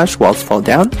Soundclash, Walls Fall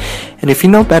Down. And if you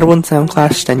know Bedouin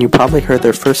Soundclash, then you probably heard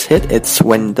their first hit. It's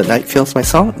When the Night Feels My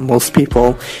Song. Most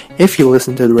people, if you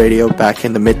listen to the radio back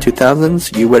in the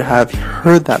mid-2000s, you would have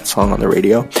heard that song on the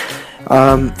radio.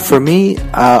 For me,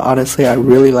 honestly, I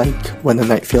really like When the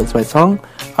Night Feels My Song.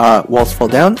 Walls Fall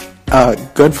Down,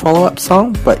 good follow-up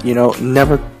song, but, you know,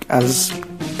 never as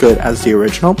good as the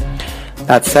original.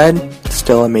 That said,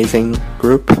 still amazing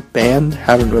group, band,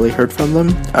 haven't really heard from them.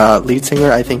 Lead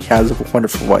singer, I think he has a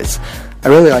wonderful voice. I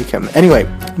really like him. Anyway,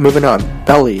 moving on.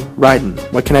 Belly, Ridin',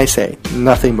 what can I say?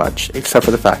 Nothing much, except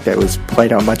for the fact that it was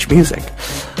played on Much Music.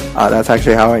 That's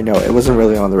actually how I know. It wasn't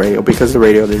really on the radio, because the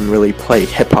radio didn't really play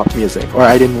hip-hop music, or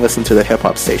I didn't listen to the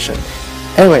hip-hop station.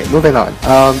 Anyway, moving on.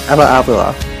 Ella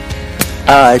Avila.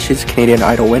 She's a Canadian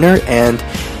Idol winner, and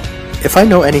if I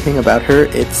know anything about her,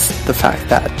 it's the fact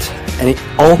that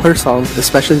all her songs,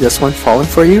 especially this one, Fallen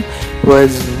For You,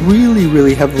 was really,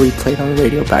 really heavily played on the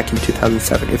radio back in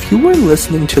 2007. If you were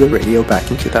listening to the radio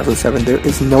back in 2007, there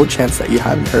is no chance that you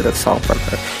haven't heard a song from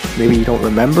her. Maybe you don't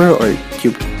remember, or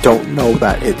you don't know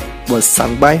that it was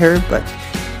sung by her, but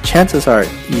chances are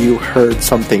you heard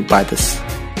something by this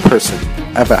person,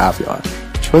 Eva Avila.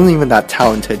 She wasn't even that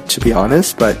talented, to be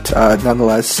honest, but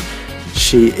nonetheless,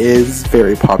 she is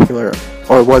very popular,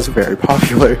 or was very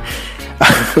popular.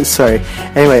 Sorry.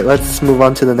 Anyway, let's move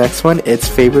on to the next one. It's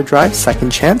Faber Drive,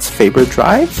 Second Chance, Faber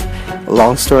Drive.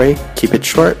 Long story, keep it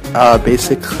short.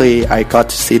 Basically, I got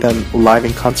to see them live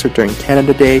in concert during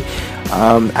Canada Day.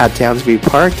 at Downsview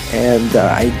Park, and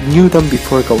I knew them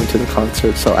before going to the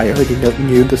concert, so I already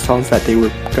knew the songs that they were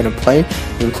going to play,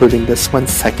 including this one,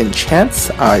 Second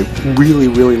Chance. I really,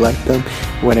 really liked them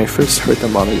when I first heard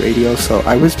them on the radio, so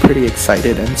I was pretty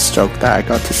excited and stoked that I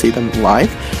got to see them live.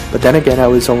 But then again, I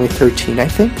was only 13, I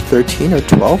think, 13 or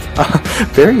 12,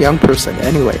 very young person.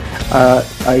 Anyway,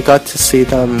 I got to see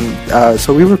them,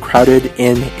 so we were crowded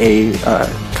in a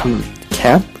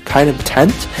camp, kind of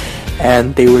tent,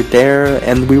 and they were there,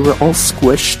 and we were all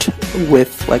squished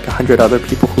with like 100 other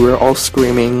people who were all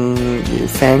screaming,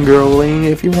 fangirling,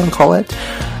 if you want to call it,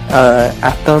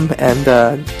 at them, and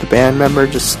the band member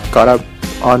just got up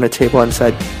on a table and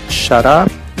said, "Shut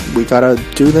up, we gotta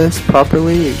do this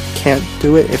properly, you can't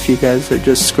do it if you guys are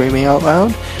just screaming out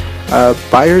loud.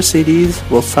 Buy your CDs,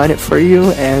 we'll sign it for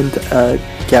you, and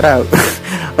get out."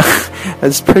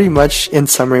 That's pretty much, in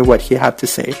summary, what he had to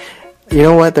say. You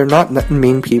know what? They're not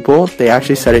mean people. They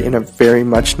actually said it in a very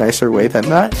much nicer way than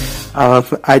that.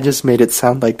 I just made it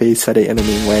sound like they said it in a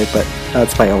mean way, but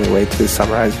that's my only way to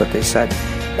summarize what they said.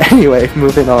 Anyway,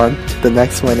 moving on to the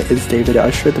next one is David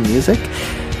Usher, the music.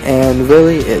 And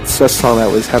really, it's a song that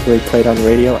was heavily played on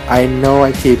radio. I know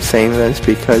I keep saying this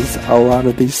because a lot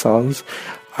of these songs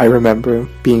I remember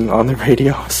being on the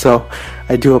radio, so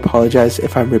I do apologize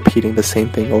if I'm repeating the same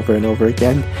thing over and over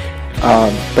again.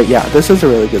 But yeah, this is a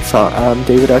really good song.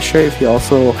 David Usher, if you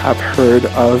also have heard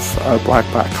of Black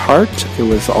Black Heart, it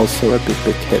was also a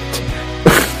big hit.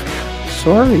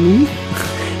 Sorry.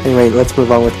 Anyway, let's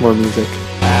move on with more music.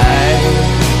 I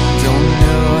don't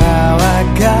know how I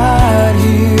got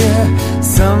here.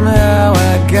 Somehow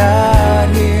I got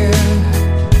here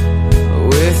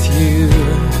with you.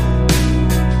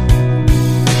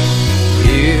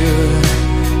 You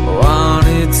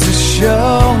wanted to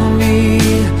show me.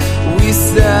 We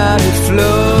started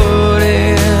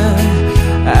floating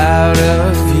out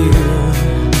of you,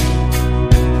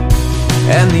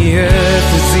 and the earth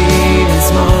was even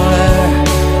smaller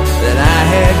than I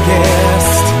had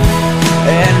guessed.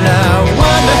 And I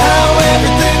wonder how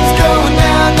everything's going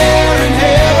down there in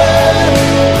heaven.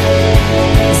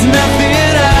 There's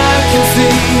nothing I can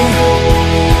see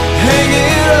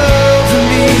hanging over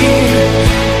me,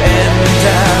 and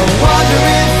I wonder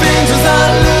if angels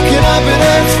are looking up at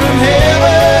us from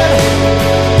heaven.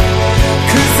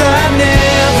 'Cause I've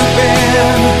never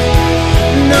been,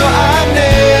 no, I've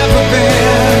never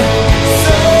been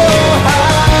so high.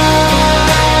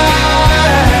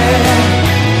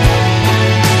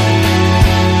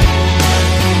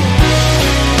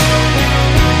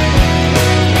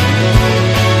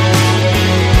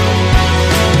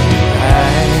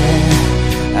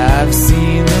 I've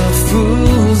seen the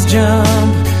fools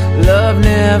jump, love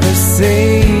never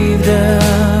saved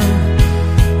them,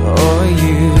 or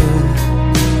you,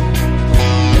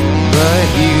 but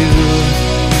you,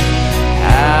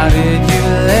 how did you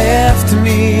left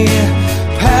me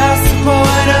past the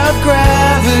point of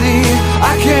gravity?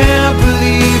 I can't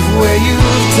believe where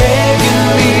you've taken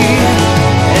me,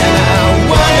 and I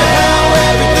wonder how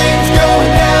everything's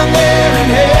going down there in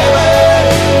heaven.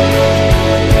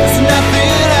 There's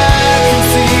nothing I can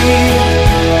see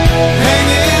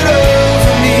hanging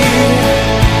over me,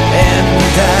 and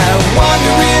I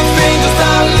wonder if angels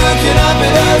are looking up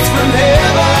at us from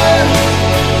heaven.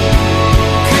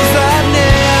 'Cause I've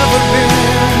never been,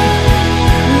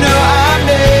 no, I've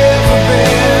never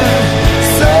been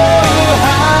so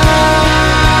high,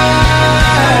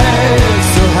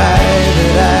 so high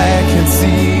that I can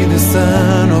see the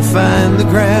sun or find the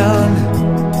ground,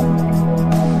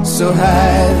 so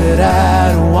high that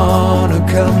I don't wanna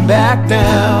come back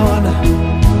down.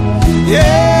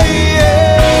 Yeah, yeah.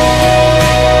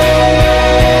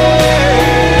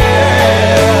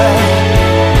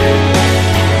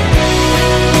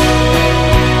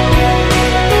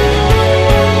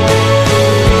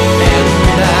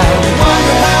 And I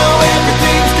wonder how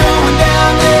everything's going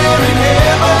down there in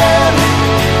heaven.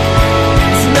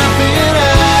 There's nothing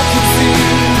I can see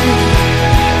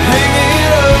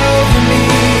hanging over me.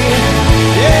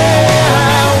 Yeah,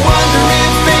 I wonder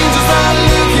if angels are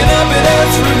looking up at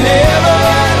us from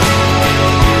heaven.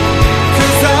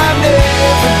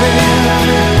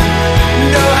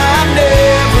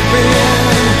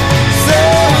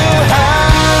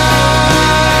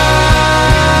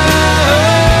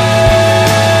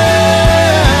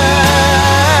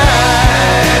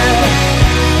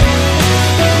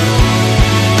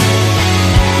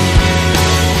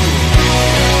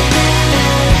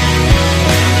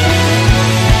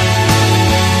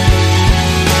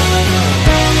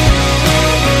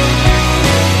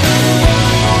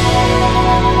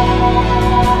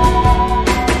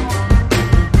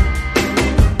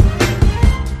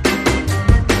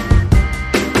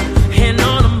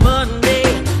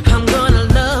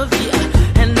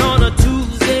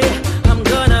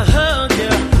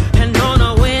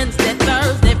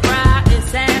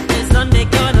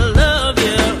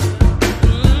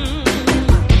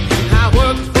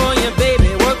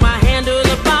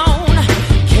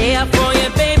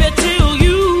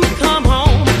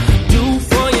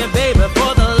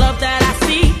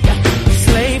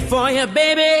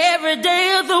 baby, every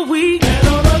day of the week. And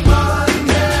on a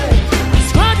Monday,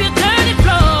 Scrub your dirty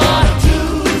floor. on a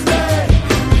Tuesday,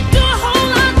 Do a whole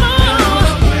lot more. on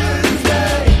a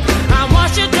Wednesday, I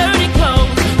wash your dirty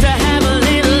clothes to have a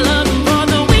little love before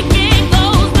the weekend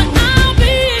goes. But I'll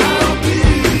be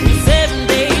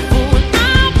 7-day fool.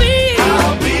 I'll be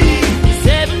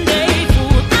 7-day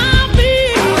fool. I'll be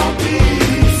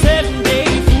 7-day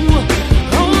fool.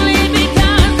 Only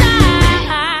because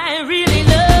I really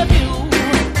love you.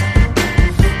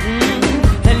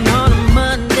 And on a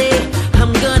Monday,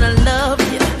 I'm gonna love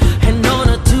you. And on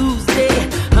a Tuesday,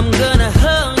 I'm gonna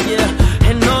hug you.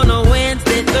 And on a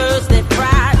Wednesday, Thursday,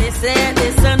 Friday,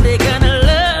 Saturday, Sunday, gonna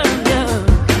love you.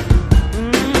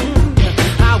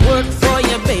 I work for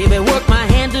you, baby, work my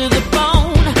hand to the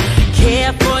bone.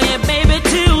 Care for you, baby,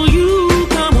 till you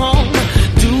come home.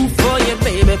 Do for you,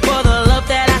 baby, for the love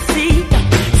that I see.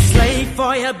 Slave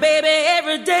for you, baby,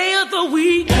 every day of the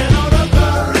week. and on a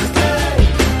Thursday,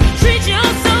 Treat you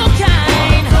so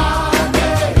kind.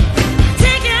 Friday,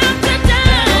 Take you out to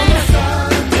dine.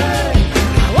 Sunday,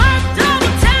 I work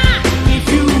double time. If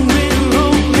you will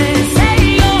romance, say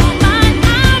you're mine.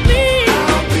 I'll be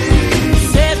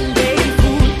 7-day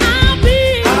fool. I'll be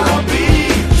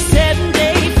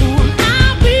 7-day fool.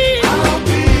 I'll be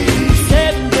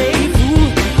 7-day fool.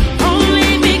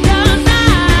 Only because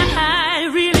I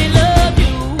really love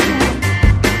you.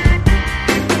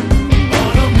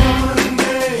 on a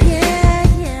Monday,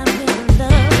 Yeah, I'm gonna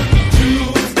love you.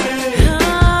 Tuesday,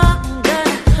 I'm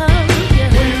gonna hug you.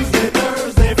 Wednesday,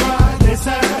 Thursday, Friday,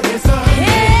 Saturday, Sunday,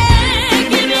 Yeah,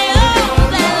 give me all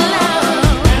that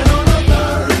love. and on a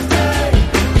Thursday,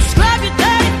 Scrub your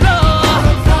dirty floor.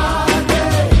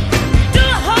 Friday, Do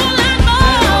a whole lot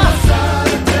more.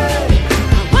 Saturday,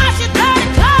 Wash your dirty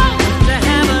clothes to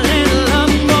have a little love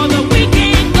before the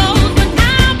weekend goes. But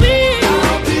I'll be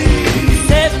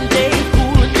 7-day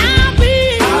fool. I'll be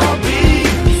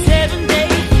 7-day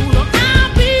fool. I'll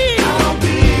be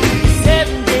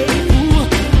 7-day fool.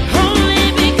 Only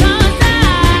because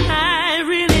I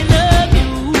really love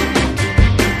you.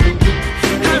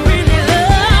 I really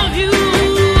love you.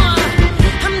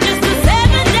 I'm just a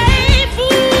 7-day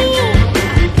fool.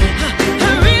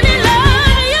 I really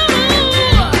love you.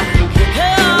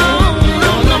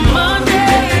 On a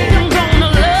Monday, I'm gonna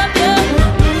love you.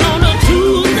 On a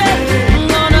Tuesday, I'm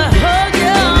gonna hug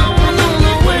you. On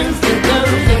a Wednesday,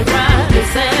 Thursday, Friday,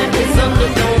 Saturday,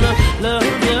 Sunday, gonna love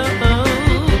you.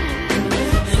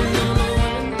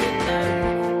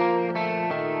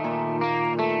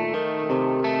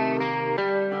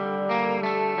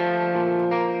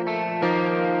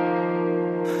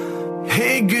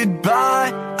 Hey,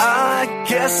 goodbye, I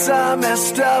guess I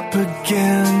messed up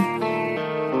again.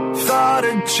 Thought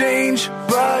I'd change,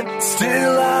 but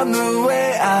still I'm the way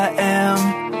I am.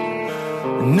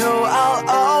 No, I'll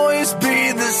always be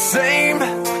the same,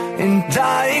 and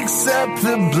I accept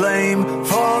the blame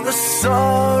for the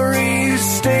sorry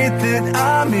state that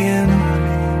I'm in.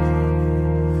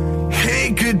 Hey,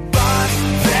 goodbye,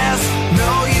 there's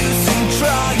no use in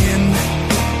trying.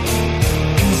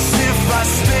 'Cause if I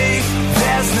stay,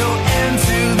 there's no end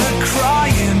to the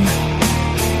crying.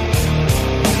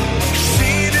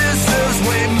 She deserves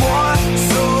way more,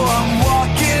 so I'm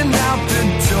walking out the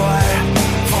door.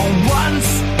 For once,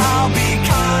 I'll be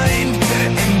kind,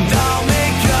 and I'll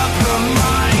make up her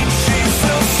mind. She's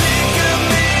so sick of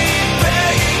me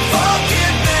begging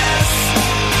forgiveness.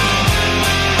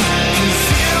 'Cause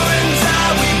you and I,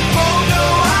 we both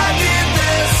know I did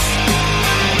this.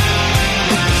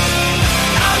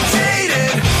 I'm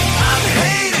dated, I'm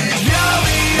hated, you're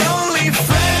the only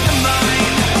friend of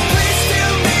mine. Please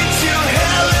still meet you,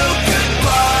 hello,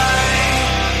 goodbye.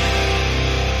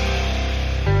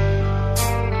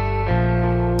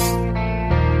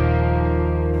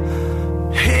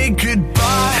 Hey,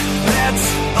 goodbye, let's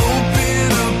open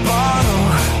a bottle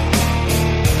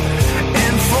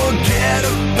and forget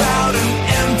about an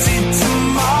empty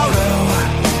tomorrow.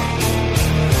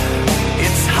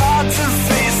 It's hard to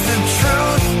face the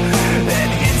truth that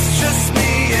it's just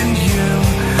me and you.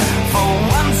 For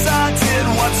once I did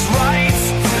what's right,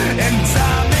 and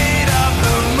I made up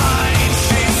her mind.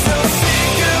 She's so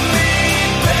sick of me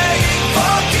begging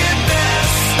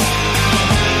forgiveness.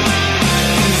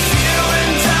 'Cause you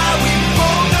and I, we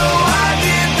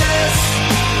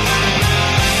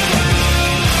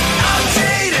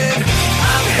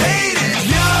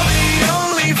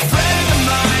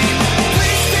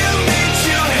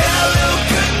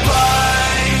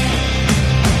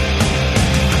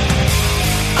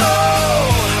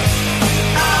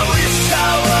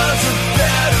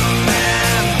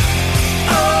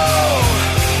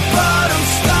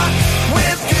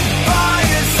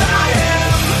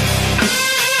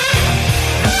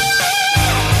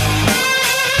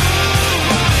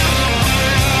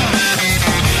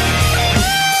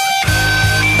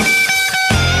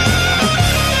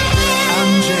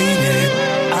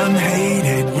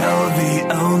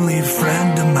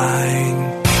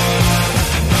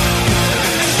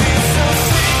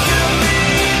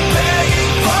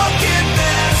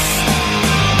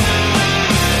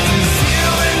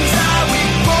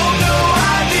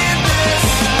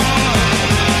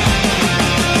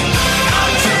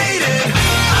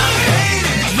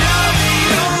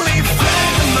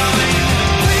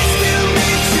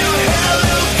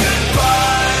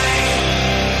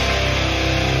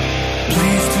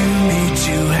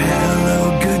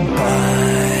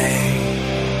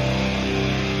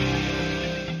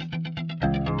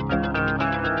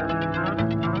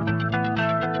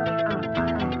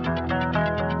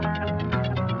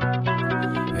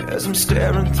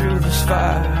this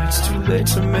fire, it's too late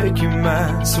to make you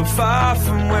mine. So far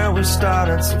from where we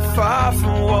started, so far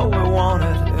from what we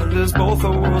wanted. And as both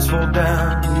our worlds fall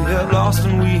down, we have lost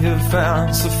and we have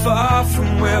found. So far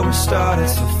from where we started,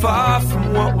 so far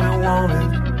from what we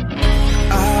wanted.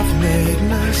 I've made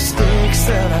mistakes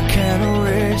that I can't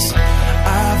erase.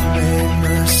 I've made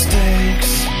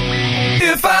mistakes.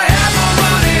 If I had more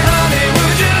money, honey,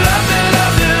 would you love me,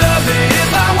 love me, love me?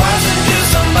 If I wasn't just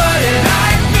somebody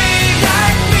like me.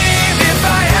 If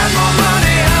I had more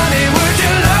money, honey, would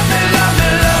you love me, love me,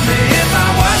 love me? If I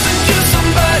wasn't just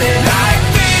somebody like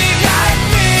me.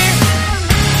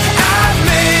 I've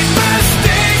made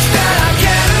mistakes that I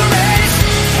can't erase.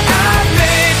 I've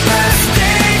made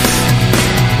mistakes.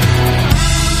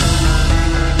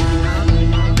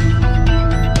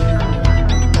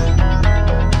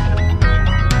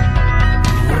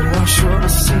 I should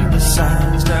have seen the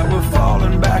signs that we're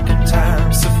falling back in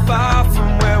time. So far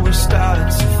from where we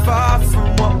started, so far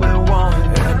from what we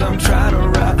wanted. And I'm trying to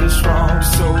right this wrong,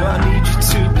 so I need you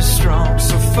to be strong.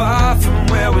 So far from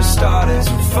where we started,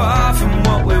 so far from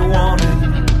what we wanted.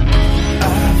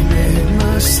 I've made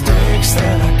mistakes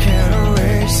that I can't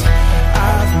erase.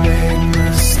 I've made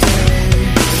mistakes.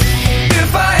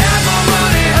 If I had more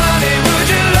money, honey, would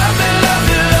you love me, love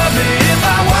me, love me? If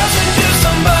I wasn't just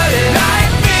somebody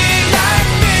like me.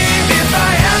 If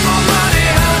I had more money,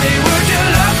 honey, would you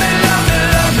love me, love me,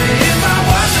 love me? If I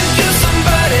wasn't just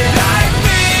somebody like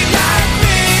me.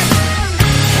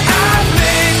 I've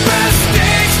made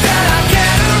mistakes that I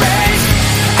can't erase.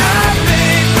 I've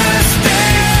made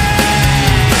mistakes.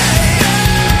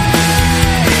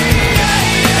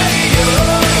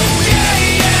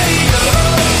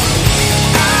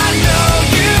 I know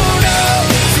you know,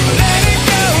 so let it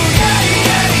go.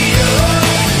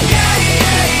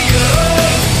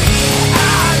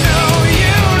 I know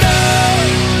you know.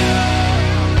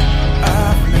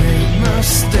 I've made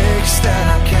mistakes that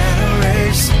I can't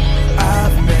erase.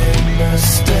 I've made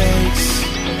mistakes.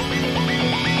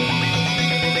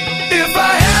 If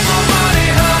I had more money,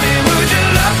 honey, would you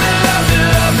love me, love me,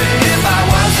 love me? If I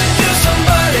wasn't just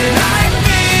somebody like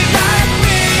me.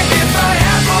 If I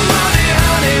had more money,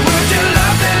 honey, would you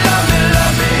love me, love me,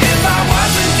 love me? If I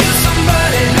wasn't just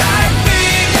somebody like me.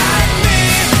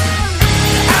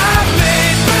 I've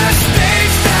made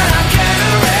mistakes that I can't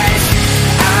erase.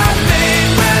 I've made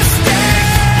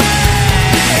mistakes.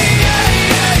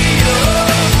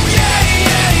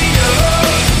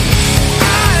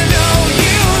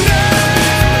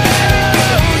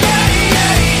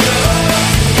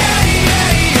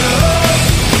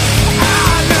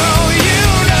 I know you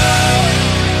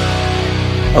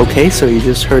know. Okay, so you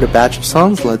just heard a batch of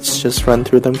songs. Let's just run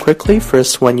through them quickly.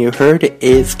 First one you heard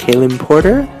is Kaylin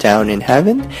Porter, Down in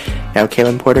Heaven. Now,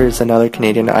 Kaylin Porter is another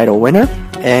Canadian Idol winner,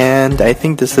 and I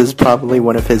think this is probably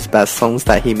one of his best songs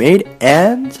that he made,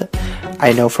 and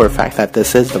I know for a fact that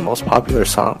this is the most popular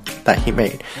song that he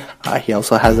made. He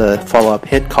also has a follow-up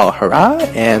hit called Hurrah,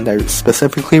 and I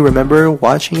specifically remember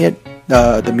watching it,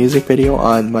 the music video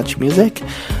on Much Music.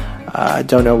 I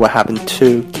don't know what happened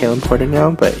to Kaylin Porter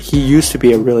now, but he used to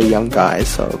be a really young guy,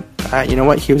 so you know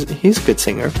what, he's a good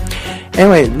singer.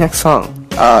 Anyway, next song.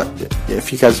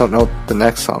 If you guys don't know the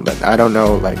next song, but I don't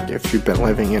know, like, if you've been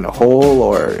living in a hole,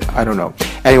 or I don't know.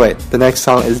 Anyway, the next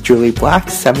song is Julie Black,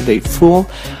 7 Day Fool.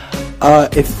 I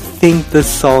think this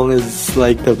song is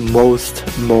like the most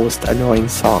annoying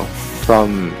song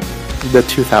from the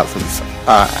 2000s,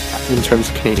 in terms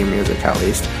of Canadian music at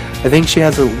least. I think she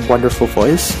has a wonderful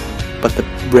voice, but the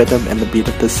rhythm and the beat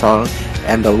of this song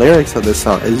and the lyrics of this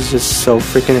song is just so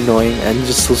freaking annoying and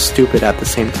just so stupid at the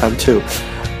same time too.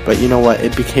 But you know what,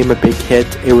 it became a big hit.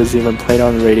 It was even played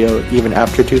on the radio even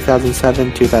after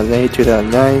 2007, 2008,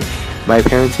 2009. My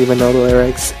parents even know the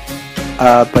lyrics.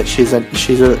 But she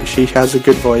has a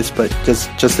good voice, but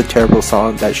just a terrible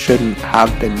song that shouldn't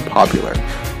have been popular,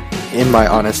 in my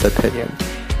honest opinion.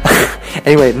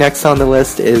 Anyway, next on the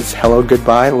list is Hello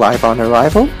Goodbye, Live on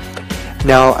Arrival.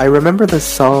 Now, I remember this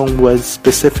song was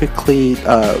specifically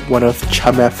one of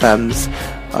Chum FM's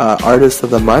Artist of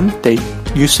the Month. They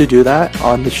used to do that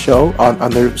on the show,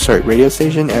 on their radio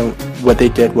station, and what they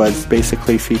did was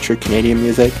basically feature Canadian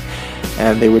music,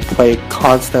 and they would play it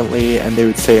constantly, and they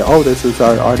would say, oh, this is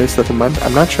our Artist of the Month.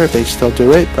 I'm not sure if they still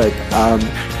do it, but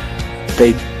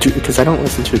they do, because I don't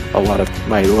listen to a lot of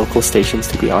my local stations,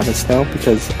 to be honest now,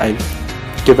 because I've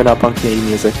given up on Canadian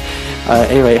music.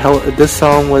 Anyway, this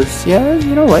song was, yeah,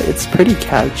 you know what, it's pretty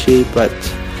catchy, but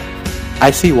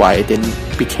I see why it didn't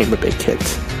become a big hit.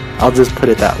 I'll just put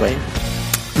it that way.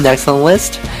 Next on the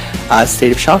list,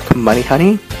 State of Shock, Money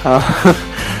Honey.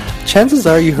 Chances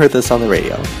are you heard this on the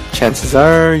radio. Chances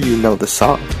are you know the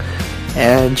song.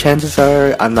 And chances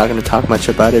are I'm not going to talk much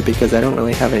about it because I don't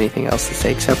really have anything else to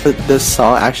say except for this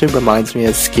song actually reminds me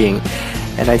of skiing.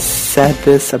 And I said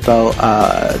this about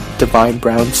Divine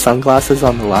Brown sunglasses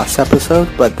on the last episode,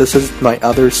 but this is my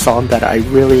other song that I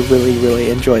really, really,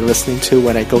 really enjoy listening to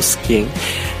when I go skiing.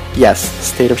 Yes,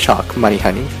 State of Shock, Money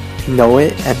Honey. Know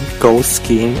it and go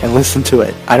skiing and listen to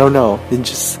it. I don't know,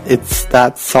 it's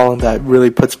that song that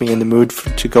really puts me in the mood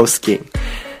to go skiing.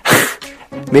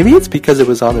 Maybe it's because it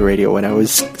was on the radio when I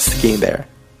was skiing there.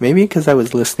 Maybe because I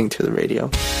was listening to the radio.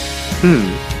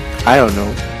 I don't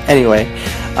know. Anyway,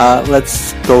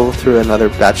 let's go through another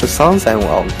batch of songs and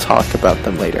we'll talk about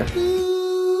them later.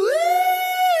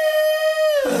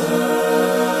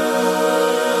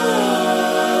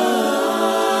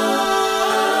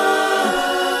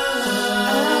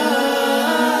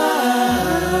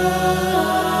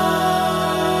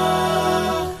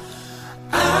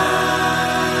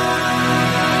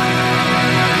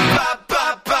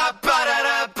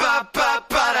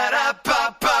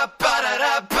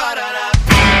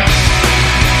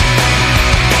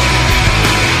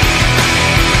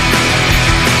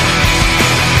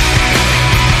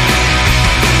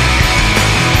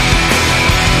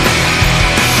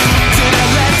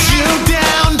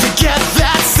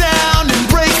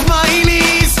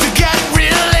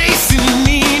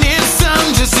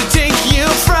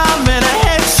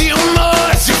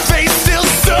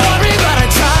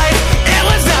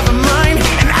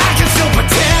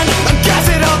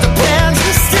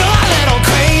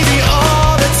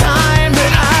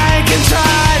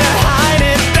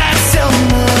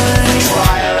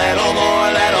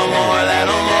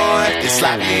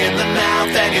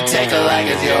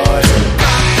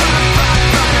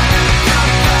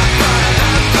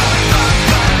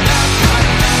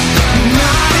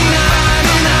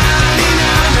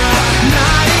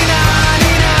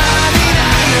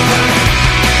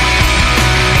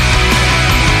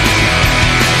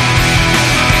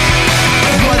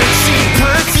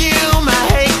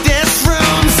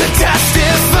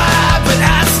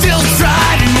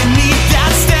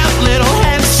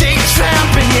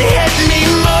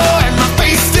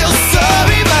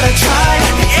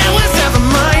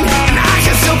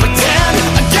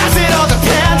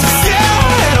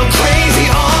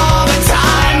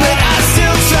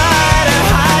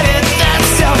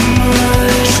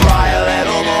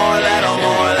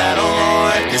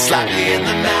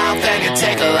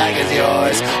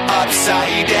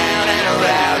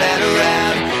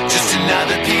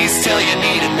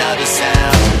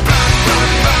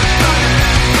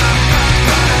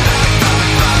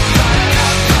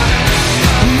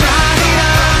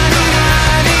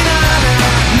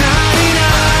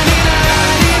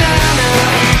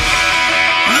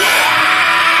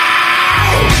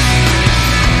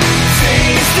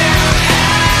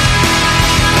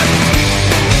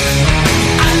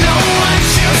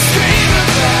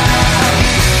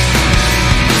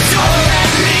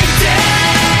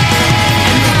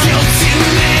 Guilt in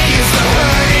me is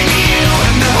hurting you,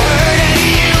 and the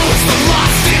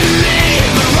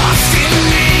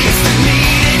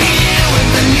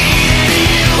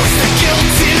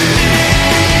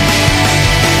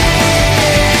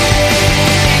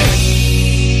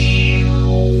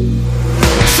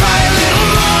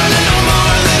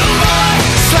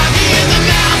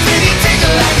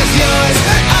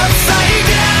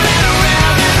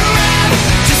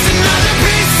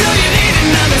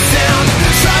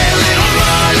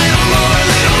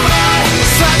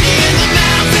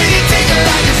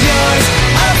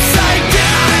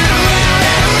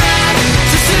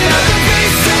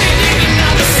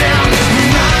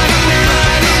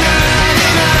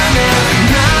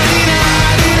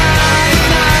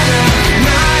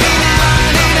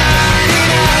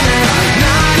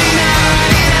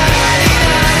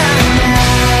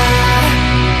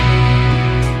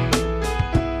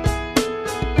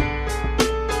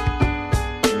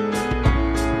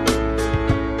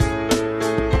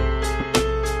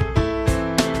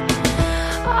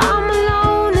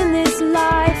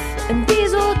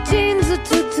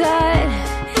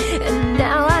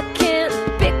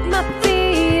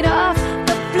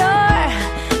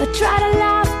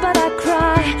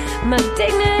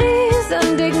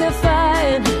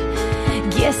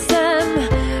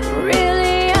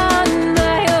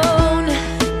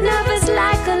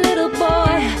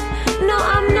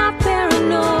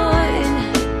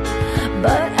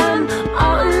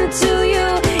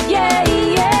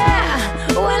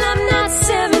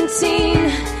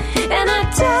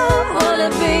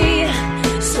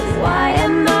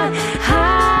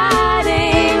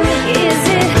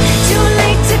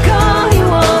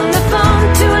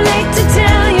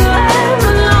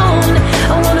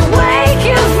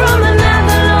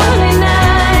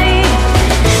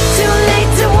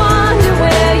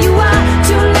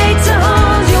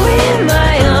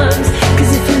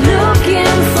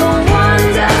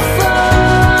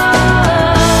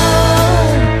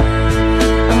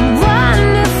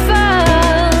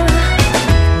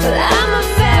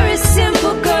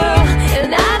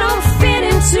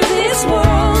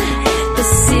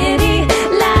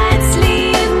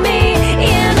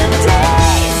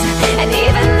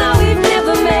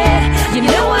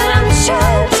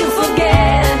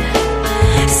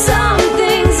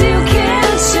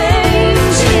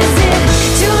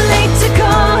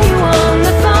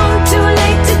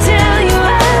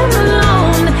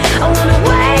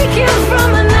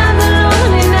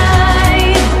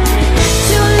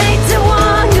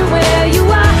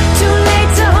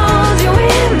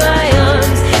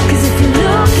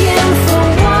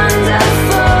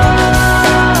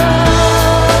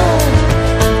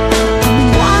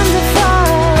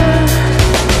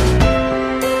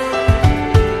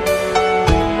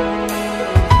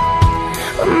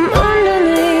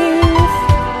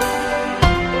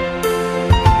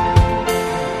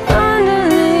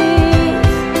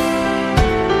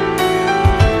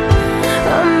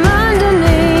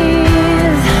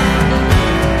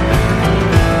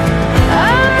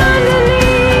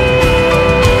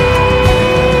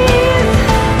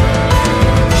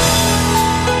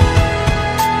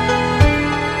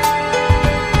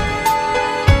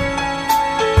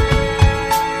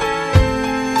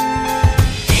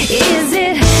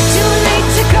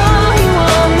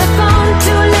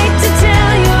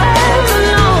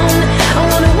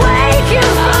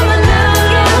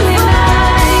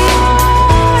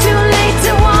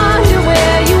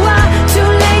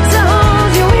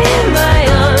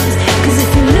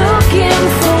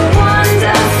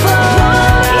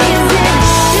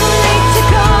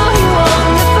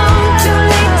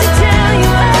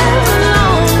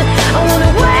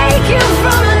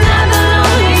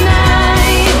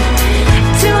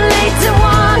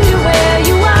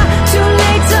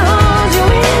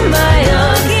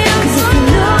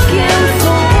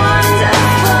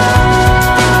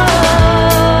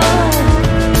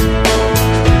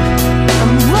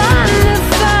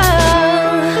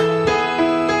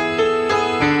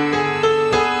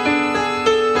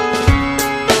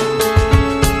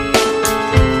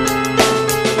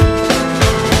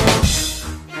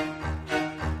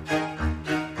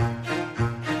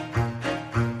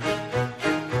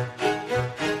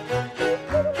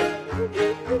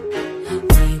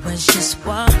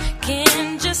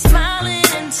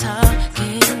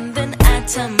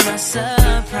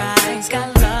surprise.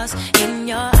 Got lost in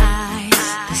your eyes.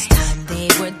 This time they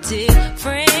were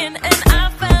different, and I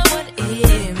found what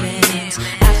it meant.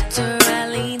 After I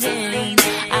leaned in,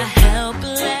 I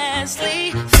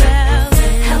helplessly fell.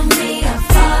 Help me, I've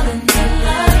fallen in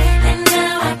love, and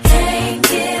now I can't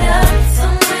get up.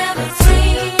 Somewhere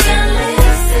between your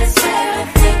lips is where I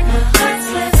think my heart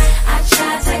slips. I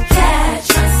tried to catch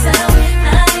myself,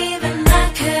 not even I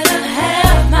could have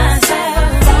helped myself.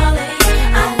 Falling,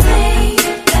 I think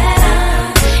that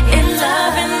I'm in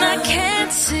love, and I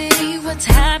can't see what's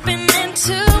happening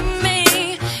to me.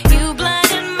 You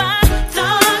blinded my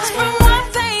thoughts from what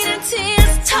pain and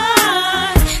tears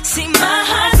taught. See, my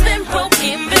heart's been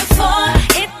broken before.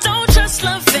 It don't trust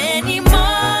love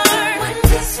anymore. One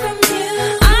kiss from you,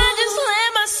 I just let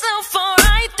myself fall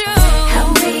right through.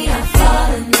 Help me, I've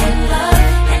fallen in love,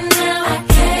 and now I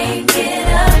can't get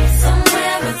up.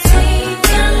 Somewhere between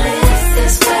your lips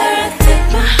is where I think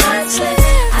my heart slips.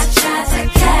 I tried to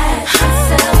catch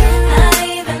myself, not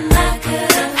even I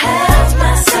could have helped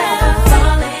myself.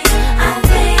 Falling, I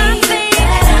think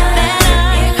that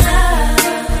I'm in love.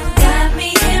 Got me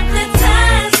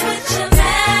hypnotized with your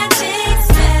magic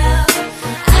spell.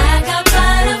 I got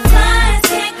butterflies,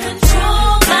 can't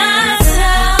control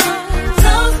myself.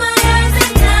 Close my eyes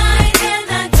at night and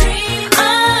I dream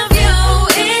of you.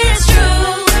 It's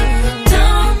true,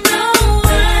 don't know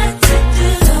what to do.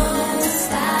 Don't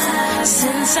stop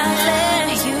since I let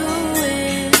you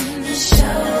in.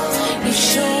 You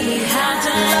show me how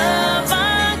to love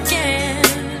again,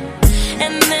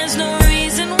 and there's no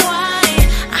reason why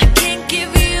I can't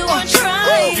give you a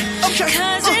try.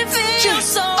 Cause it feels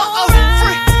so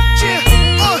right.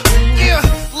 Yeah,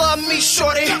 love me,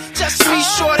 shorty. That's me,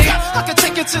 shorty. I can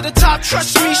take you to the top,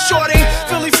 trust me, shorty.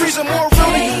 Philly freezing more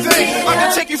real than you think. I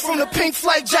can take you from the pink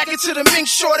flight jacket to the mink,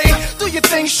 shorty. Do your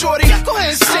thing, shorty. Go ahead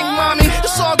and sing, mommy.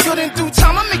 It's all good in due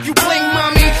time. I make you bling,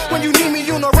 mommy. When you need me,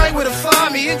 you know right where to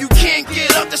find me. And you can't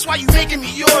get up, that's why you making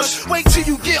me yours. Wait till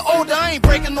you get older, I ain't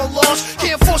breaking no laws.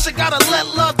 Can't force it, gotta let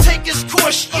love take its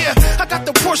course. Yeah, I got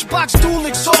the Porsche box, dual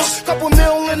exhaust. Couple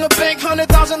mil in the bank,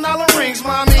 $100,000 rings,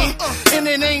 mommy. And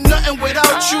it ain't nothing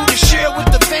without you to share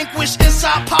with the vanquish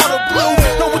inside powder blue.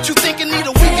 Know what you thinking, need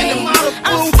a weekend in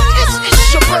Malibu.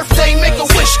 It's your birthday, make a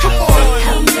wish, come on.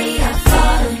 Help me, I've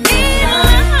fallen in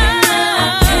love,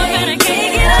 and I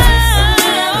can't get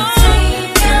up.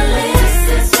 Between your lips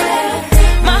is where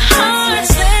my heart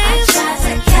slips. I tried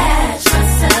to catch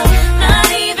myself, not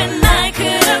even I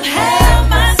could have helped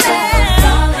myself.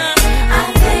 Falling, I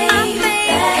think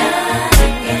that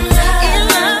I'm in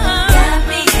love. Got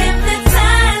me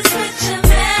hypnotized with your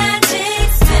magic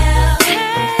spell.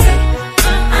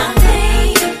 I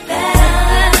think that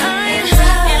I'm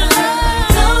in love.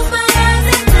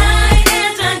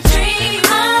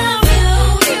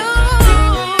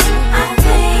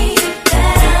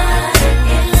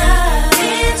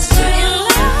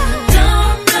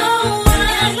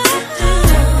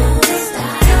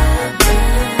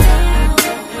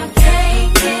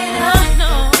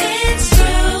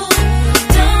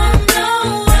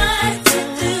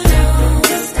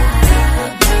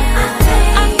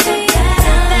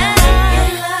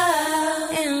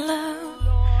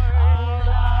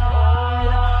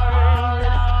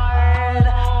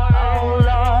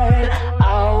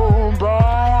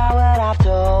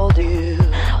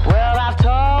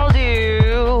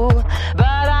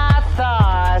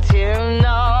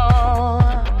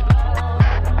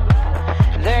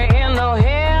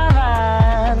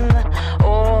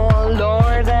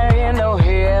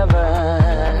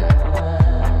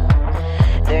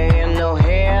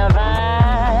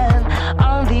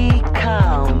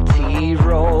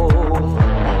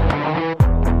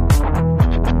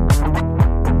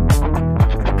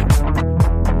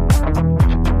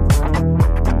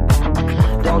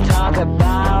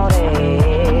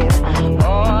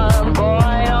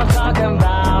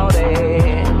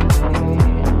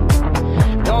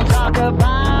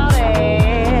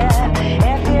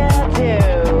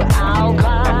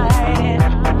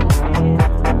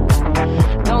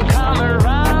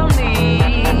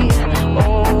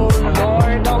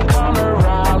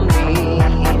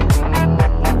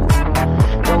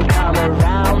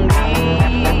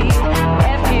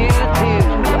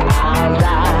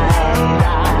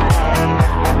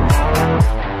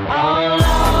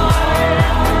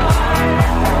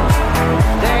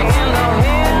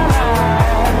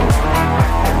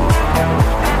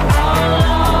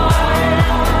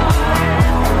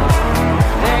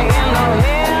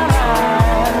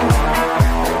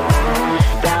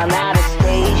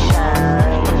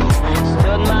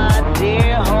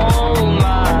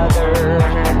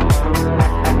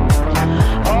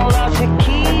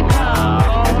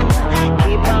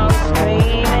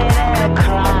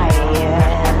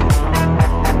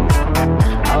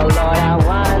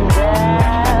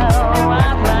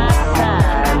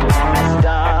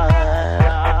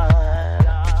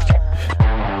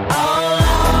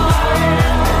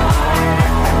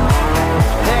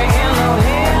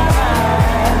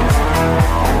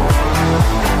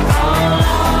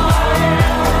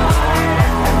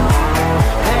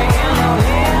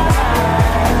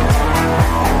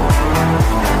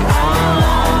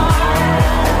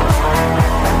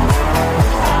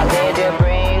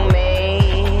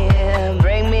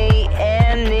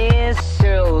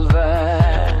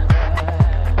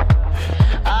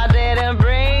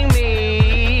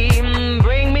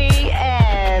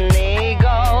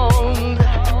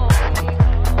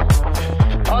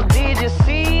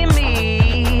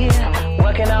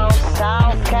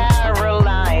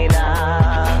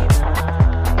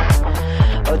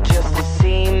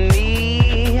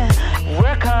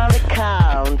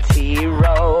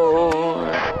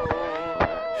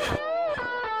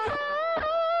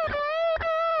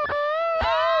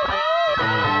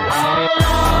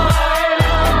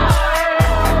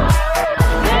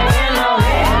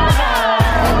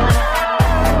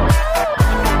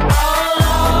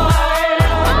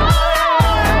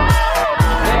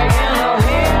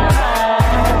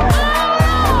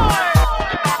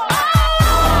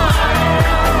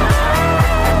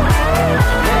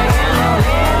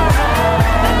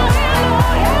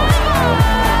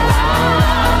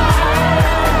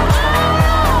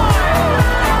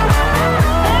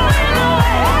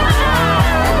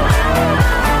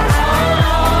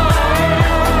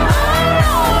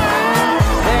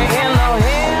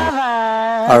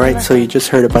 Alright, so you just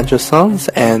heard a bunch of songs,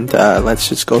 and let's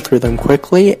just go through them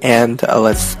quickly, and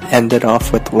let's end it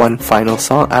off with one final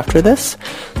song after this.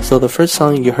 So the first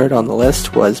song you heard on the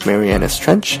list was Mariana's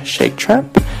Trench, Shake Trap.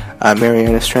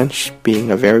 Mariana's Trench, being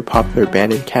a very popular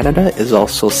band in Canada, is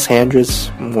also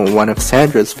one of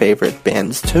Sandra's favorite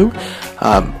bands too.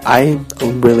 I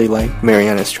really like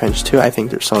Mariana's Trench too. I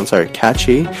think their songs are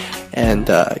catchy, and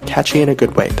catchy in a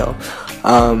good way though.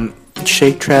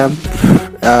 Shake Trap,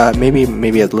 maybe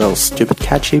a little stupid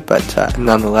catchy, but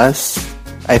nonetheless,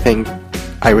 I think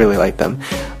I really like them.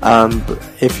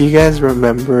 If you guys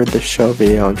remember the show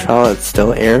Video and Trial, it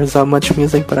still airs on Much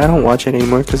Music, but I don't watch it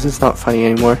anymore because it's not funny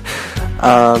anymore.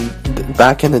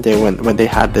 Back in the day when they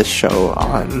had this show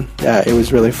on, it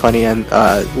was really funny, and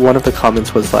one of the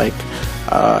comments was like,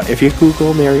 if you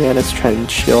Google Mariana's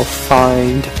Trench, you'll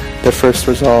find the first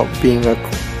result being a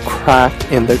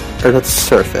crack in the Earth's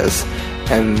surface.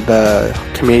 And the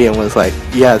comedian was like,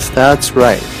 yes, that's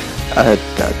right.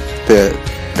 The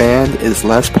band is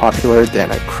less popular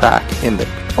than a crack in the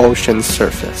ocean's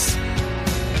surface.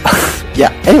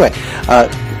 Yeah, anyway,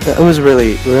 it was a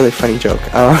really funny joke.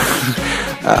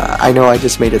 I know I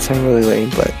just made it sound really lame,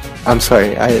 but I'm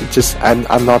sorry.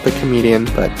 I'm not the comedian,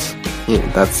 but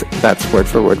that's word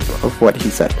for word of what he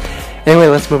said. Anyway,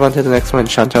 let's move on to the next one.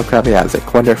 Chantal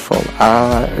Kraviazik, Wonderful.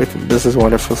 This is a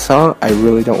wonderful song. I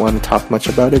really don't want to talk much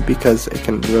about it because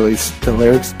the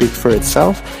lyrics speak for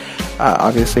itself.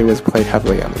 Obviously, it was played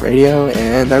heavily on the radio,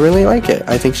 and I really like it.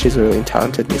 I think she's a really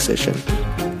talented musician.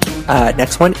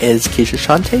 Next one is Keisha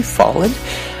Shante, Fallen.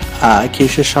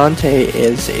 Keisha Shante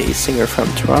is a singer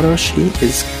from Toronto. She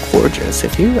is gorgeous.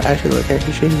 If you actually look at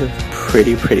her, she's a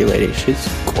pretty lady. She's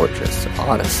gorgeous,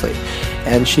 honestly.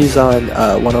 And she's on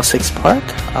 106 Park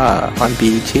on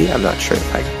BET. I'm not sure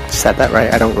if I said that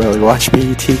right. I don't really watch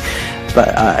BET,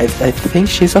 but I think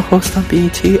she's a host on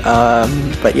BET.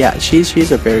 But yeah,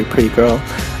 she's a very pretty girl.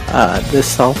 This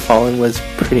song, Fallen, was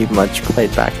pretty much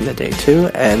played back in the day too,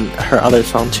 and her other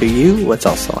song, To You, was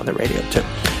also on the radio too.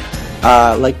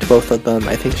 Liked both of them.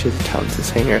 I think she's a talented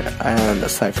singer, and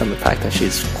aside from the fact that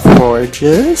she's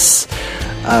gorgeous.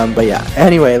 But yeah,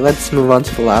 anyway, let's move on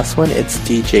to the last one. It's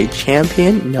DJ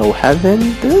Champion, No Heaven.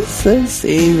 This is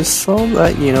a song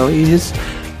that,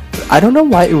 I don't know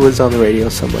why it was on the radio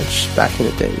so much back in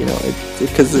the day,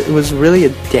 because it was really a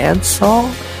dance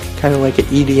song, kind of like an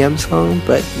EDM song,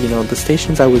 but, the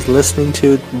stations I was listening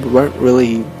to weren't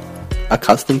really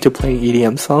accustomed to playing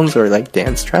EDM songs or like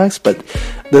dance tracks, but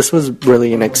this was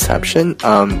really an exception. Do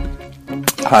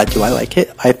I like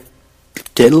it? I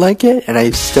did like it, and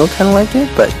I still kind of like it,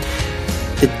 but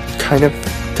it kind of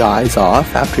dies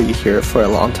off after you hear it for a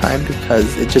long time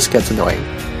because it just gets annoying.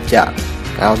 Yeah,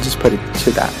 I'll just put it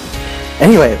to that.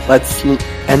 Anyway, let's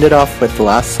end it off with the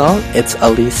last song. It's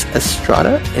Elise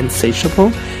Estrada,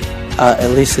 Insatiable.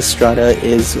 Elise Estrada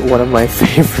is one of my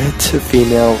favorite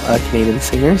female Canadian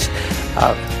singers,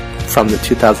 from the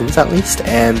 2000s at least,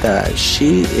 and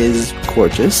she is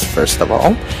gorgeous, first of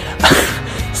all.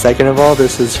 Second of all,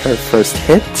 this is her first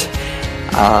hit.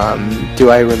 Do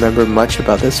I remember much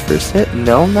about this first hit?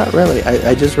 No, not really.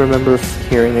 I just remember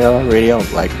hearing it on radio,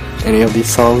 like any of these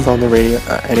songs on the radio,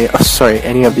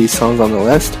 any of these songs on the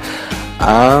list.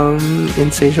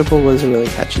 Insatiable was a really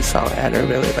catchy song, and I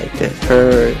really liked it.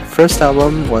 Her first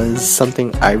album was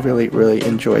something I really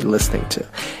enjoyed listening to,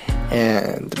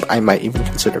 and I might even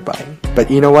consider buying.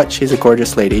 But you know what? She's a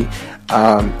gorgeous lady.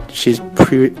 She's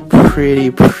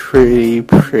pretty.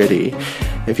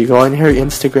 If you go on her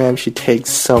Instagram, she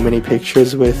takes so many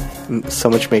pictures with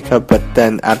so much makeup, but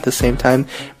then at the same time,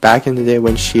 back in the day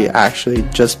when she actually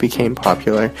just became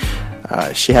popular,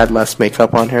 she had less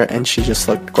makeup on her, and she just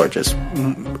looked gorgeous.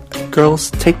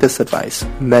 Girls, take this advice.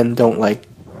 Men don't like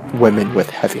women with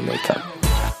heavy makeup.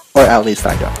 Or at least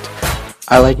I don't.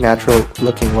 I like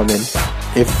natural-looking women.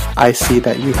 If I see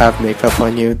that you have makeup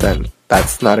on you, then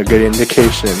that's not a good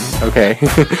indication, okay?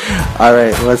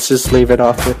 Alright, let's just leave it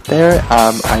off with there.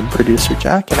 I'm producer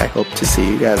Jack, and I hope to see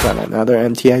you guys on another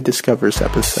MTI Discovers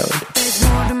episode. There's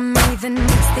more to me than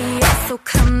meets the eye, so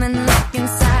come and look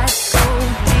inside, so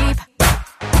deep.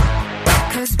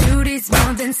 'Cause beauty's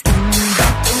more than skin.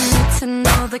 You need to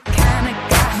know the kind of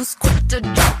guy who's quick to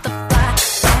drop the fly.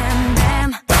 Bam,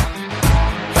 bam.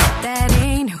 That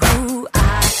ain't who I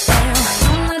am.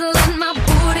 Don't let her let my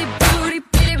booty,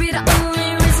 baby, the only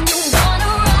reason you wanna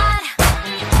ride.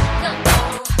 No.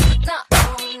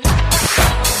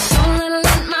 Don't let her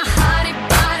let my hottie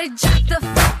body jack the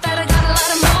fact that I got a lot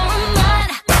of more in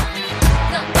mind.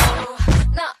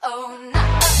 No.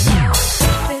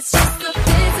 If it's just the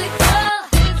physical,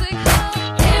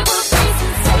 it will be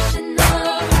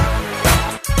sensational.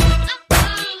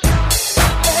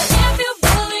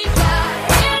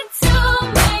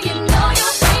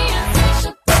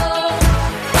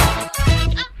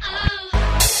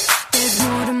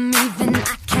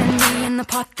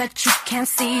 what you can't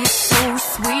see is so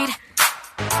sweet.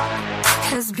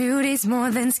 'Cause beauty's more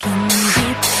than skin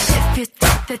deep. If you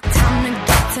take the time to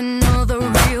get to know the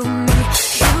real me,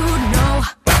 you know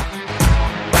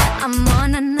I'm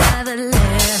on another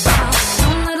level.